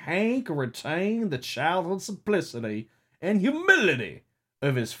music, Hank retained the childhood simplicity and humility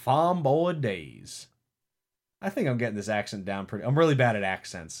of his farm boy days. I think I'm getting this accent down pretty. I'm really bad at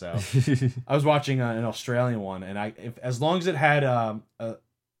accents, so I was watching an Australian one, and as long as it had a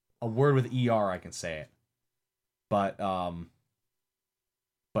word with ER, I can say it. But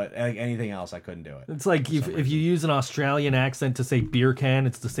anything else, I couldn't do it. It's like if you use an Australian accent to say beer can,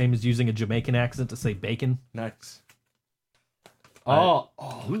 it's the same as using a Jamaican accent to say bacon. Nice. Ooh,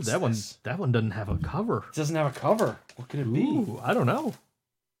 What's that this? one doesn't have a cover. It doesn't have a cover. What could it be? Ooh, I don't know.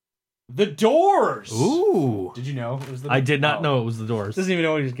 The Doors. Ooh. Did you know it was the? I did not know it was the Doors. Doesn't even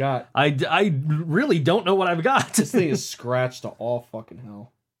know what he's got. I really don't know what I've got. This thing is scratched to all fucking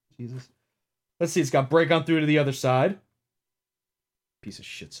hell. Jesus. Let's see. It's got Break On Through to the Other Side. Piece of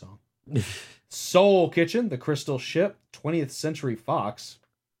shit song. Soul Kitchen, The Crystal Ship, 20th Century Fox.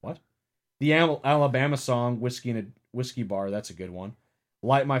 What? The Alabama song, Whiskey in a Whiskey Bar. That's a good one.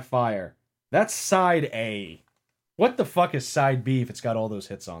 Light My Fire. That's side A. What the fuck is side B if it's got all those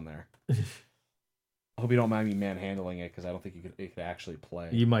hits on there? I hope you don't mind me manhandling it because I don't think it could actually play.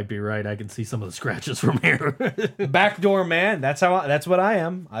 You might be right. I can see some of the scratches from here. Backdoor man. That's what I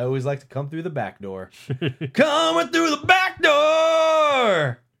am. I always like to come through the back door. Coming through the back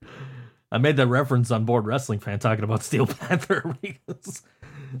door. I made that reference on Board Wrestling Fan talking about Steel Panther because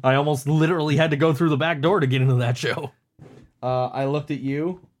I almost literally had to go through the back door to get into that show. I looked at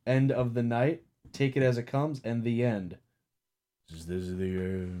you. End of the night. Take it as it comes. And the end. This is the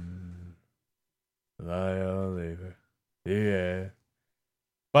end. Yeah.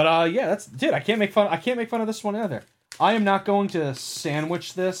 But yeah, that's dude. I can't make fun of this one either. I am not going to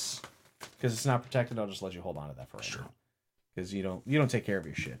sandwich this because it's not protected. I'll just let you hold on to that for right now. Because you don't take care of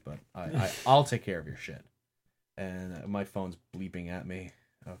your shit, but I'll take care of your shit. And my phone's bleeping at me.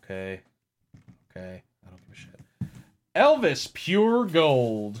 Okay, I don't give a shit. Elvis Pure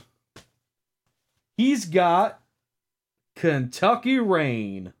Gold. He's got Kentucky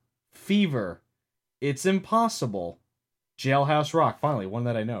Rain, Fever, It's Impossible, Jailhouse Rock. Finally, one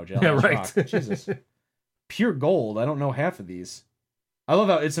that I know. Jailhouse Rock. Jesus. Pure Gold. I don't know half of these. I love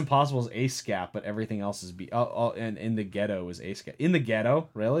how It's Impossible is ASCAP, but everything else is and In the Ghetto is ASCAP. In the Ghetto?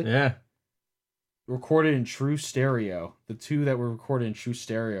 Really? Yeah. Recorded in true stereo. The two that were recorded in true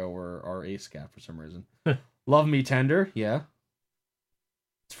stereo are ASCAP for some reason. Love Me Tender. Yeah.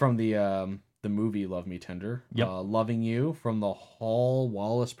 It's from the movie Love Me Tender. Yep. Loving You from the Hall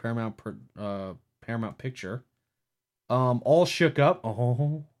Wallace Paramount picture. All Shook Up. I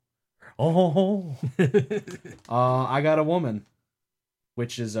Got a Woman,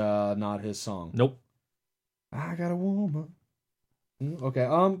 which is not his song. Nope. I Got a Woman. Okay.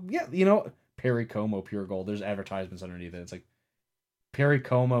 Yeah. Perry Como, Pure Gold. There's advertisements underneath it. It's like Perry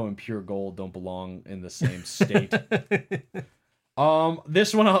Como and Pure Gold don't belong in the same state.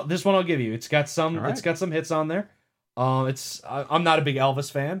 This one I'll give you. It's got some hits on there. I'm not a big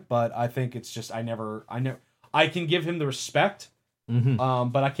Elvis fan, but I think it's just I can give him the respect.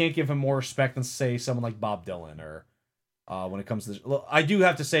 Mm-hmm. But I can't give him more respect than say someone like Bob Dylan or when it comes to this. I do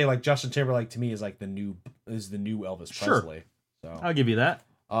have to say like Justin Timberlake to me is like the new Elvis Presley. So I'll give you that.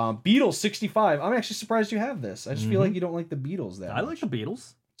 Beatles 65. I'm actually surprised you have this. I just feel like you don't like the Beatles that much. I like the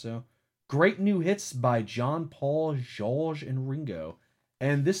Beatles. So great new hits by John, Paul, George, and Ringo.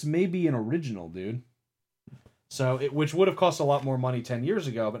 And this may be an original, dude. So which would have cost a lot more money 10 years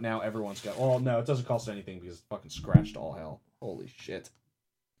ago, but now everyone's got. Well, no, it doesn't cost anything because it's fucking scratched all hell. Holy shit.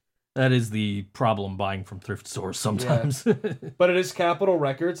 That is the problem buying from thrift stores sometimes. Yeah. But it is Capitol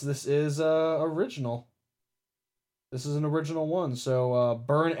Records. This is original. This is an original one. So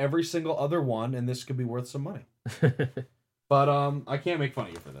burn every single other one, and this could be worth some money. But I can't make fun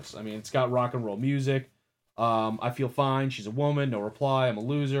of you for this. I mean, it's got rock and roll music. I Feel Fine. She's a Woman. No Reply. I'm a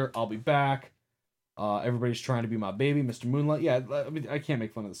Loser. I'll Be Back. Everybody's Trying to Be My Baby. Mr. Moonlight. Yeah, I mean, I can't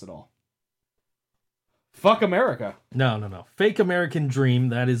make fun of this at all. Fuck America. No. Fake American Dream.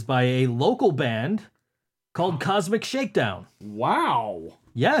 That is by a local band called Cosmic Shakedown. Wow.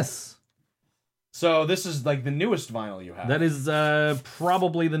 Yes. So this is like the newest vinyl you have. That is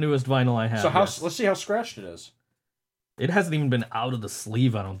probably the newest vinyl I have. So yes. Let's see how scratched it is. It hasn't even been out of the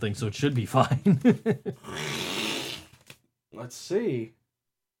sleeve, I don't think, so it should be fine. Let's see.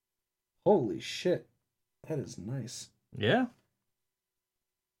 Holy shit. That is nice. Yeah.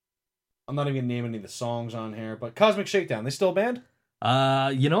 I'm not even gonna name any of the songs on here, but Cosmic Shakedown, they still a band?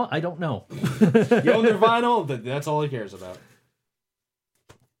 I don't know. You own their vinyl? That's all he cares about.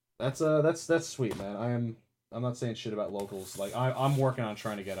 That's sweet, man. I'm not saying shit about locals. Like I'm working on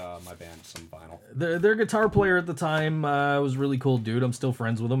trying to get my band some vinyl. Their guitar player at the time was a really cool dude. I'm still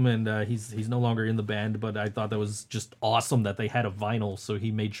friends with him, and he's no longer in the band. But I thought that was just awesome that they had a vinyl, so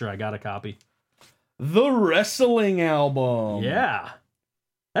he made sure I got a copy. The Wrestling album. Yeah.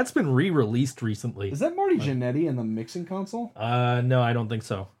 That's been re-released recently. Is that Marty Jannetty in the mixing console? No, I don't think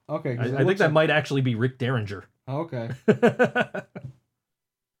so. Okay. I think that might actually be Rick Derringer. Okay.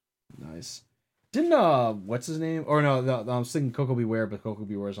 Nice. Didn't what's his name? Or no, I was thinking Coco Beware, but Coco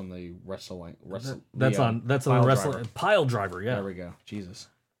Beware's on the wrestling. That's on the Pile wrestling Driver. Pile Driver. Yeah, There we go. Jesus.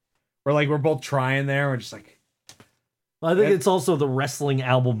 We're both trying there. We're just like, I think it's also the wrestling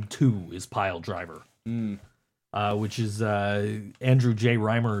album 2 is Pile Driver, which is Andrew J.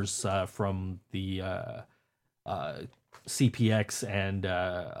 Reimers from the CPX and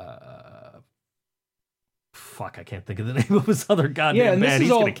fuck, I can't think of the name of his other goddamn and this band. is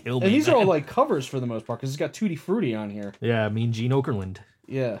He's all, gonna kill me. and these are all man. like covers for the most part because it's got Tutti Frutti on here. Yeah, Mean Gene Okerlund.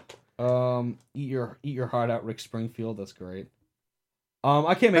 Yeah. Eat your heart out, Rick Springfield. That's great.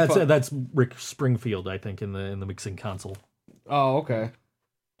 I can't make fun. That's Rick Springfield, I think, in the mixing console. Oh, okay.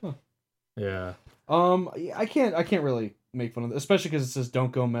 Yeah. I can't really make fun of it, especially because it says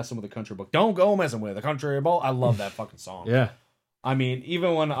 "Don't go messing with a country book." Don't go messing with a country book. I love that fucking song. Yeah. I mean,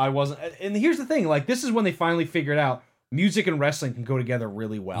 even when I wasn't, and here's the thing: like, this is when they finally figured out music and wrestling can go together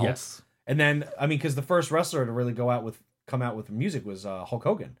really well. Yes. And then, I mean, because the first wrestler to really come out with music was Hulk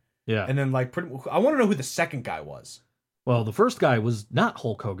Hogan. Yeah. And then, like, I want to know who the second guy was. Well, the first guy was not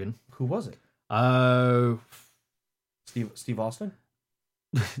Hulk Hogan. Who was it? Steve Austin?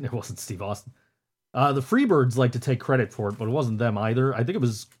 It wasn't Steve Austin. The Freebirds like to take credit for it, but it wasn't them either. I think it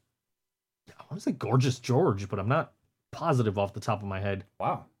was, I want to say Gorgeous George, but I'm not positive off the top of my head.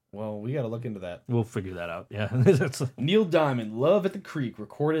 Wow. Well, we got to look into that. We'll figure that out. Yeah. That's Neil Diamond, Love at the Creek,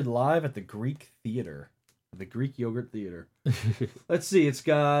 recorded live at the Greek Theater. The Greek Yogurt Theater. Let's see. It's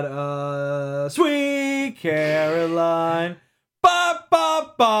got Sweet Caroline. Ba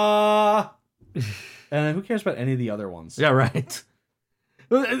ba ba. And who cares about any of the other ones? Yeah, right.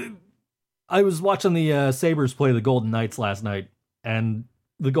 I was watching the Sabres play the Golden Knights last night, and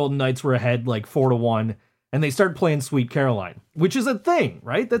the Golden Knights were ahead like 4-1, and they started playing Sweet Caroline, which is a thing,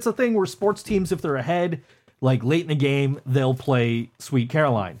 right? That's a thing where sports teams, if they're ahead, like late in the game, they'll play Sweet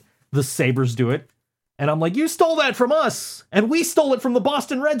Caroline. The Sabres do it, and I'm like, you stole that from us, and we stole it from the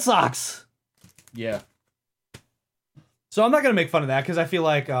Boston Red Sox. Yeah. So I'm not gonna make fun of that because I feel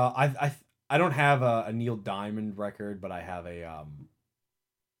like I don't have a Neil Diamond record, but I have a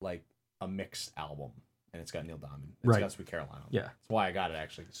like a mixed album, and it's got Neil Diamond. It's got Sweet Caroline on it. Yeah. That's why I got it,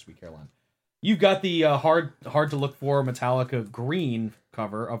 actually, Sweet Caroline. You've got the hard to look for Metallica green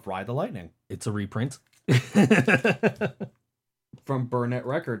cover of Ride the Lightning. It's a reprint. From Burnett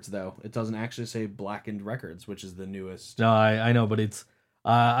Records, though. It doesn't actually say Blackened Records, which is the newest. No, I know, but it's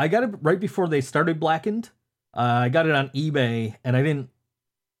I got it right before they started Blackened. I got it on eBay, and I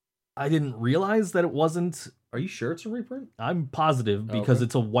didn't realize that it wasn't. Are you sure it's a reprint? I'm positive because Okay.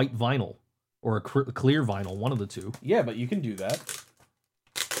 it's a white vinyl or a clear vinyl, one of the two. Yeah, but you can do that.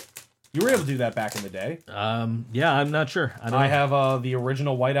 You were able to do that back in the day. Yeah, I'm not sure. I don't I know. have the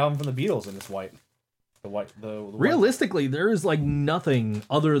original white album from the Beatles, and it's white. The white. The white. Realistically, there is like nothing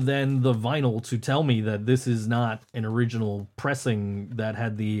other than the vinyl to tell me that this is not an original pressing that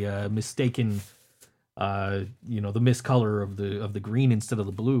had the mistaken, the miscolor of the green instead of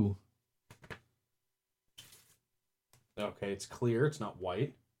the blue. Okay, it's clear. It's not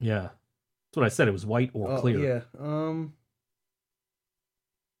white. Yeah, that's what I said. It was white or clear. Yeah.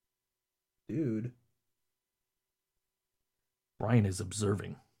 Dude. Brian is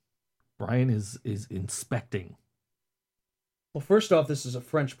observing. Brian is inspecting. Well, first off, this is a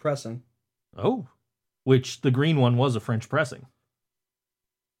French pressing. Oh, which the green one was a French pressing.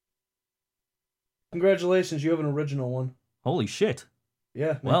 Congratulations, you have an original one. Holy shit.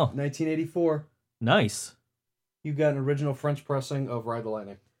 Yeah. Wow. 1984. Nice. You got an original French pressing of Ride the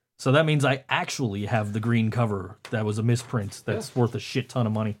Lightning. So that means I actually have the green cover that was a misprint that's worth a shit ton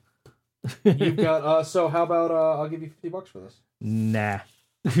of money. You've got so how about I'll give you $50 for this. Nah.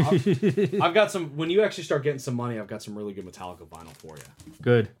 I've got some when you actually start getting some money, I've got some really good Metallica vinyl for you.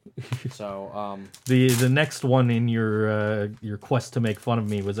 Good. So The next one in your quest to make fun of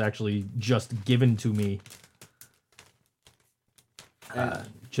me was actually just given to me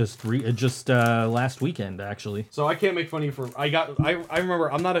just last weekend actually. so I can't make fun of you for I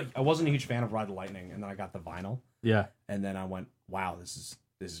remember I wasn't a huge fan of Ride the Lightning, and then I got the vinyl, Yeah. and then I went, wow, this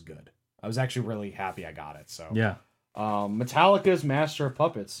is good. I was actually really happy I got it. So Yeah. Metallica's Master of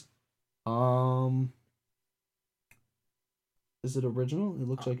Puppets. Is it original? It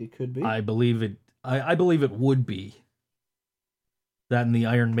looks like it could be. I believe it I believe it would be. That and the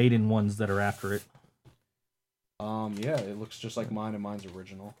Iron Maiden ones that are after it. Yeah, it looks just like mine, and mine's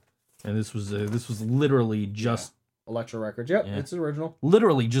original. And this was literally just Elektra Records. Yep, Yeah. it's original.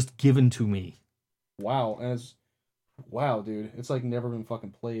 literally just given to me. Wow, and it's Wow, dude, it's like never been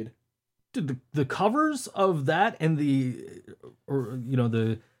fucking played. Dude, the covers of that and the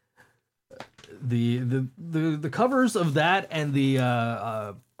covers of that and the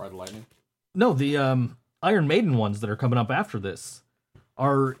Ride the Lightning. no, the Iron Maiden ones that are coming up after this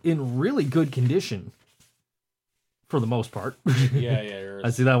are in really good condition for the most part. Yeah. I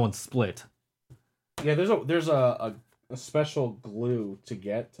see that one's split. Yeah, there's a special glue to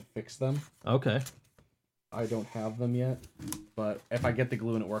get to fix them. Okay. I don't have them yet, but if I get the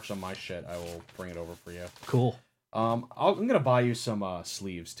glue and it works on my shit, I will bring it over for you. Cool. I'm gonna buy you some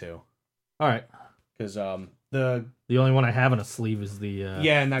sleeves too, All right. because The only one I have in a sleeve is the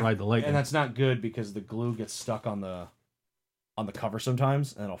and Ride the Lightning. and that's not good because the glue gets stuck on the cover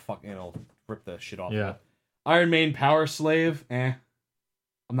sometimes, and it'll rip the shit off. Yeah. Of it. Iron Maiden Power Slave, I'm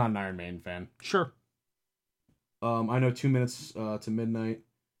not an Iron Maiden fan. Sure. I know 2 minutes to midnight,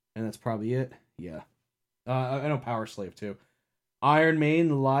 and that's probably it. Yeah. I know Power Slave too. Iron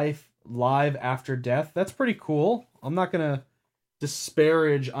Maiden live after death. That's pretty cool. I'm not gonna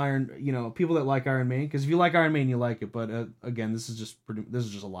disparage people that like Iron Maiden, because if you like Iron Maiden, you like it. But again, this is just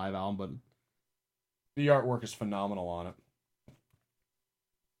a live album, but the artwork is phenomenal on it.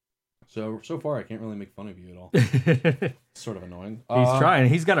 So far, I can't really make fun of you at all. It's sort of annoying. He's trying.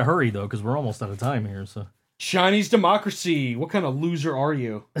 He's got to hurry though, because we're almost out of time here. So. Chinese democracy. What kind of loser are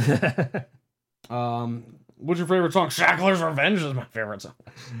you? What's your favorite song? Shackler's Revenge is my favorite song.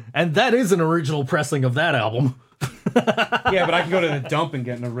 And that is an original pressing of that album. Yeah, but I can go to the dump and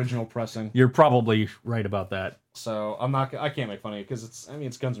get an original pressing. You're probably right about that. So I can't make fun of you because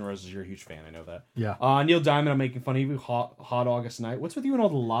it's Guns N' Roses. You're a huge fan. I know that. Yeah. Neil Diamond, I'm making fun of you. Hot August Night. What's with you and all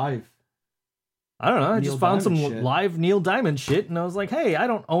the live? I don't know. I Neil just found some Diamond shit. live Neil Diamond shit, and I was like, hey, I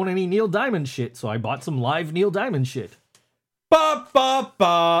don't own any Neil Diamond shit, so I bought some live Neil Diamond shit. Ba ba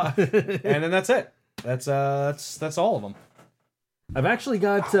ba. And then that's it. That's all of them. I've actually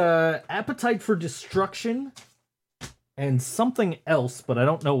got Appetite for Destruction and something else, but I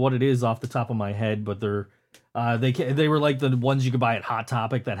don't know what it is off the top of my head. But they were like the ones you could buy at Hot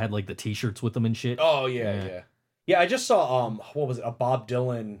Topic that had like the T-shirts with them and shit. Oh yeah. I just saw what was it? A Bob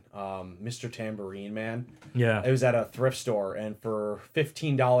Dylan Mr. Tambourine Man. Yeah. It was at a thrift store, and for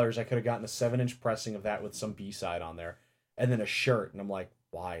 $15 I could have gotten a 7-inch pressing of that with some B-side on there, and then a shirt. And I'm like,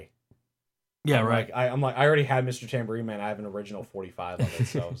 why? Yeah, I'm right. like, I already had Mr. Tambourine Man. I have an original 45 of it,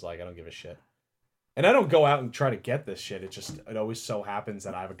 so I was like, I don't give a shit. And I don't go out and try to get this shit. It always so happens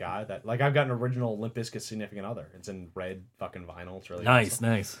that I have a guy that, like, I've got an original Limp Bizkit Significant Other. It's in red fucking vinyl. It's really Nice.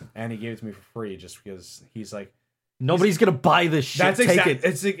 And he gave it to me for free just because he's like, nobody's gonna buy this shit. that's Take exactly. it.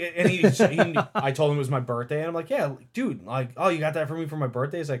 It's like, and I told him it was my birthday, and I'm like, yeah, dude, like, oh, you got that for me for my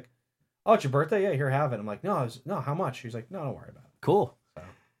birthday? He's like, oh, it's your birthday? Yeah, here, have it. I'm like, no, how much? He's like, no, don't worry about it. Cool.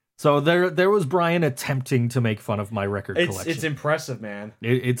 So there was Brian attempting to make fun of my record collection. It's impressive, man.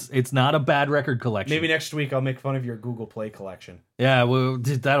 It's not a bad record collection. Maybe next week I'll make fun of your Google Play collection. Yeah, well,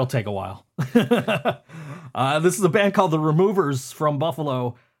 that'll take a while. This is a band called The Removers from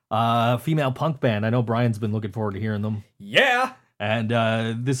Buffalo, female punk band. I know Brian's been looking forward to hearing them. Yeah. And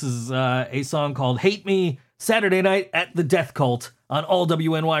this is a song called Hate Me, Saturday night at the Death Cult on all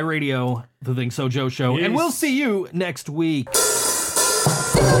WNY Radio, the ThinkSoJoE show. And we'll see you next week.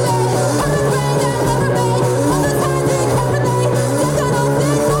 Sing along.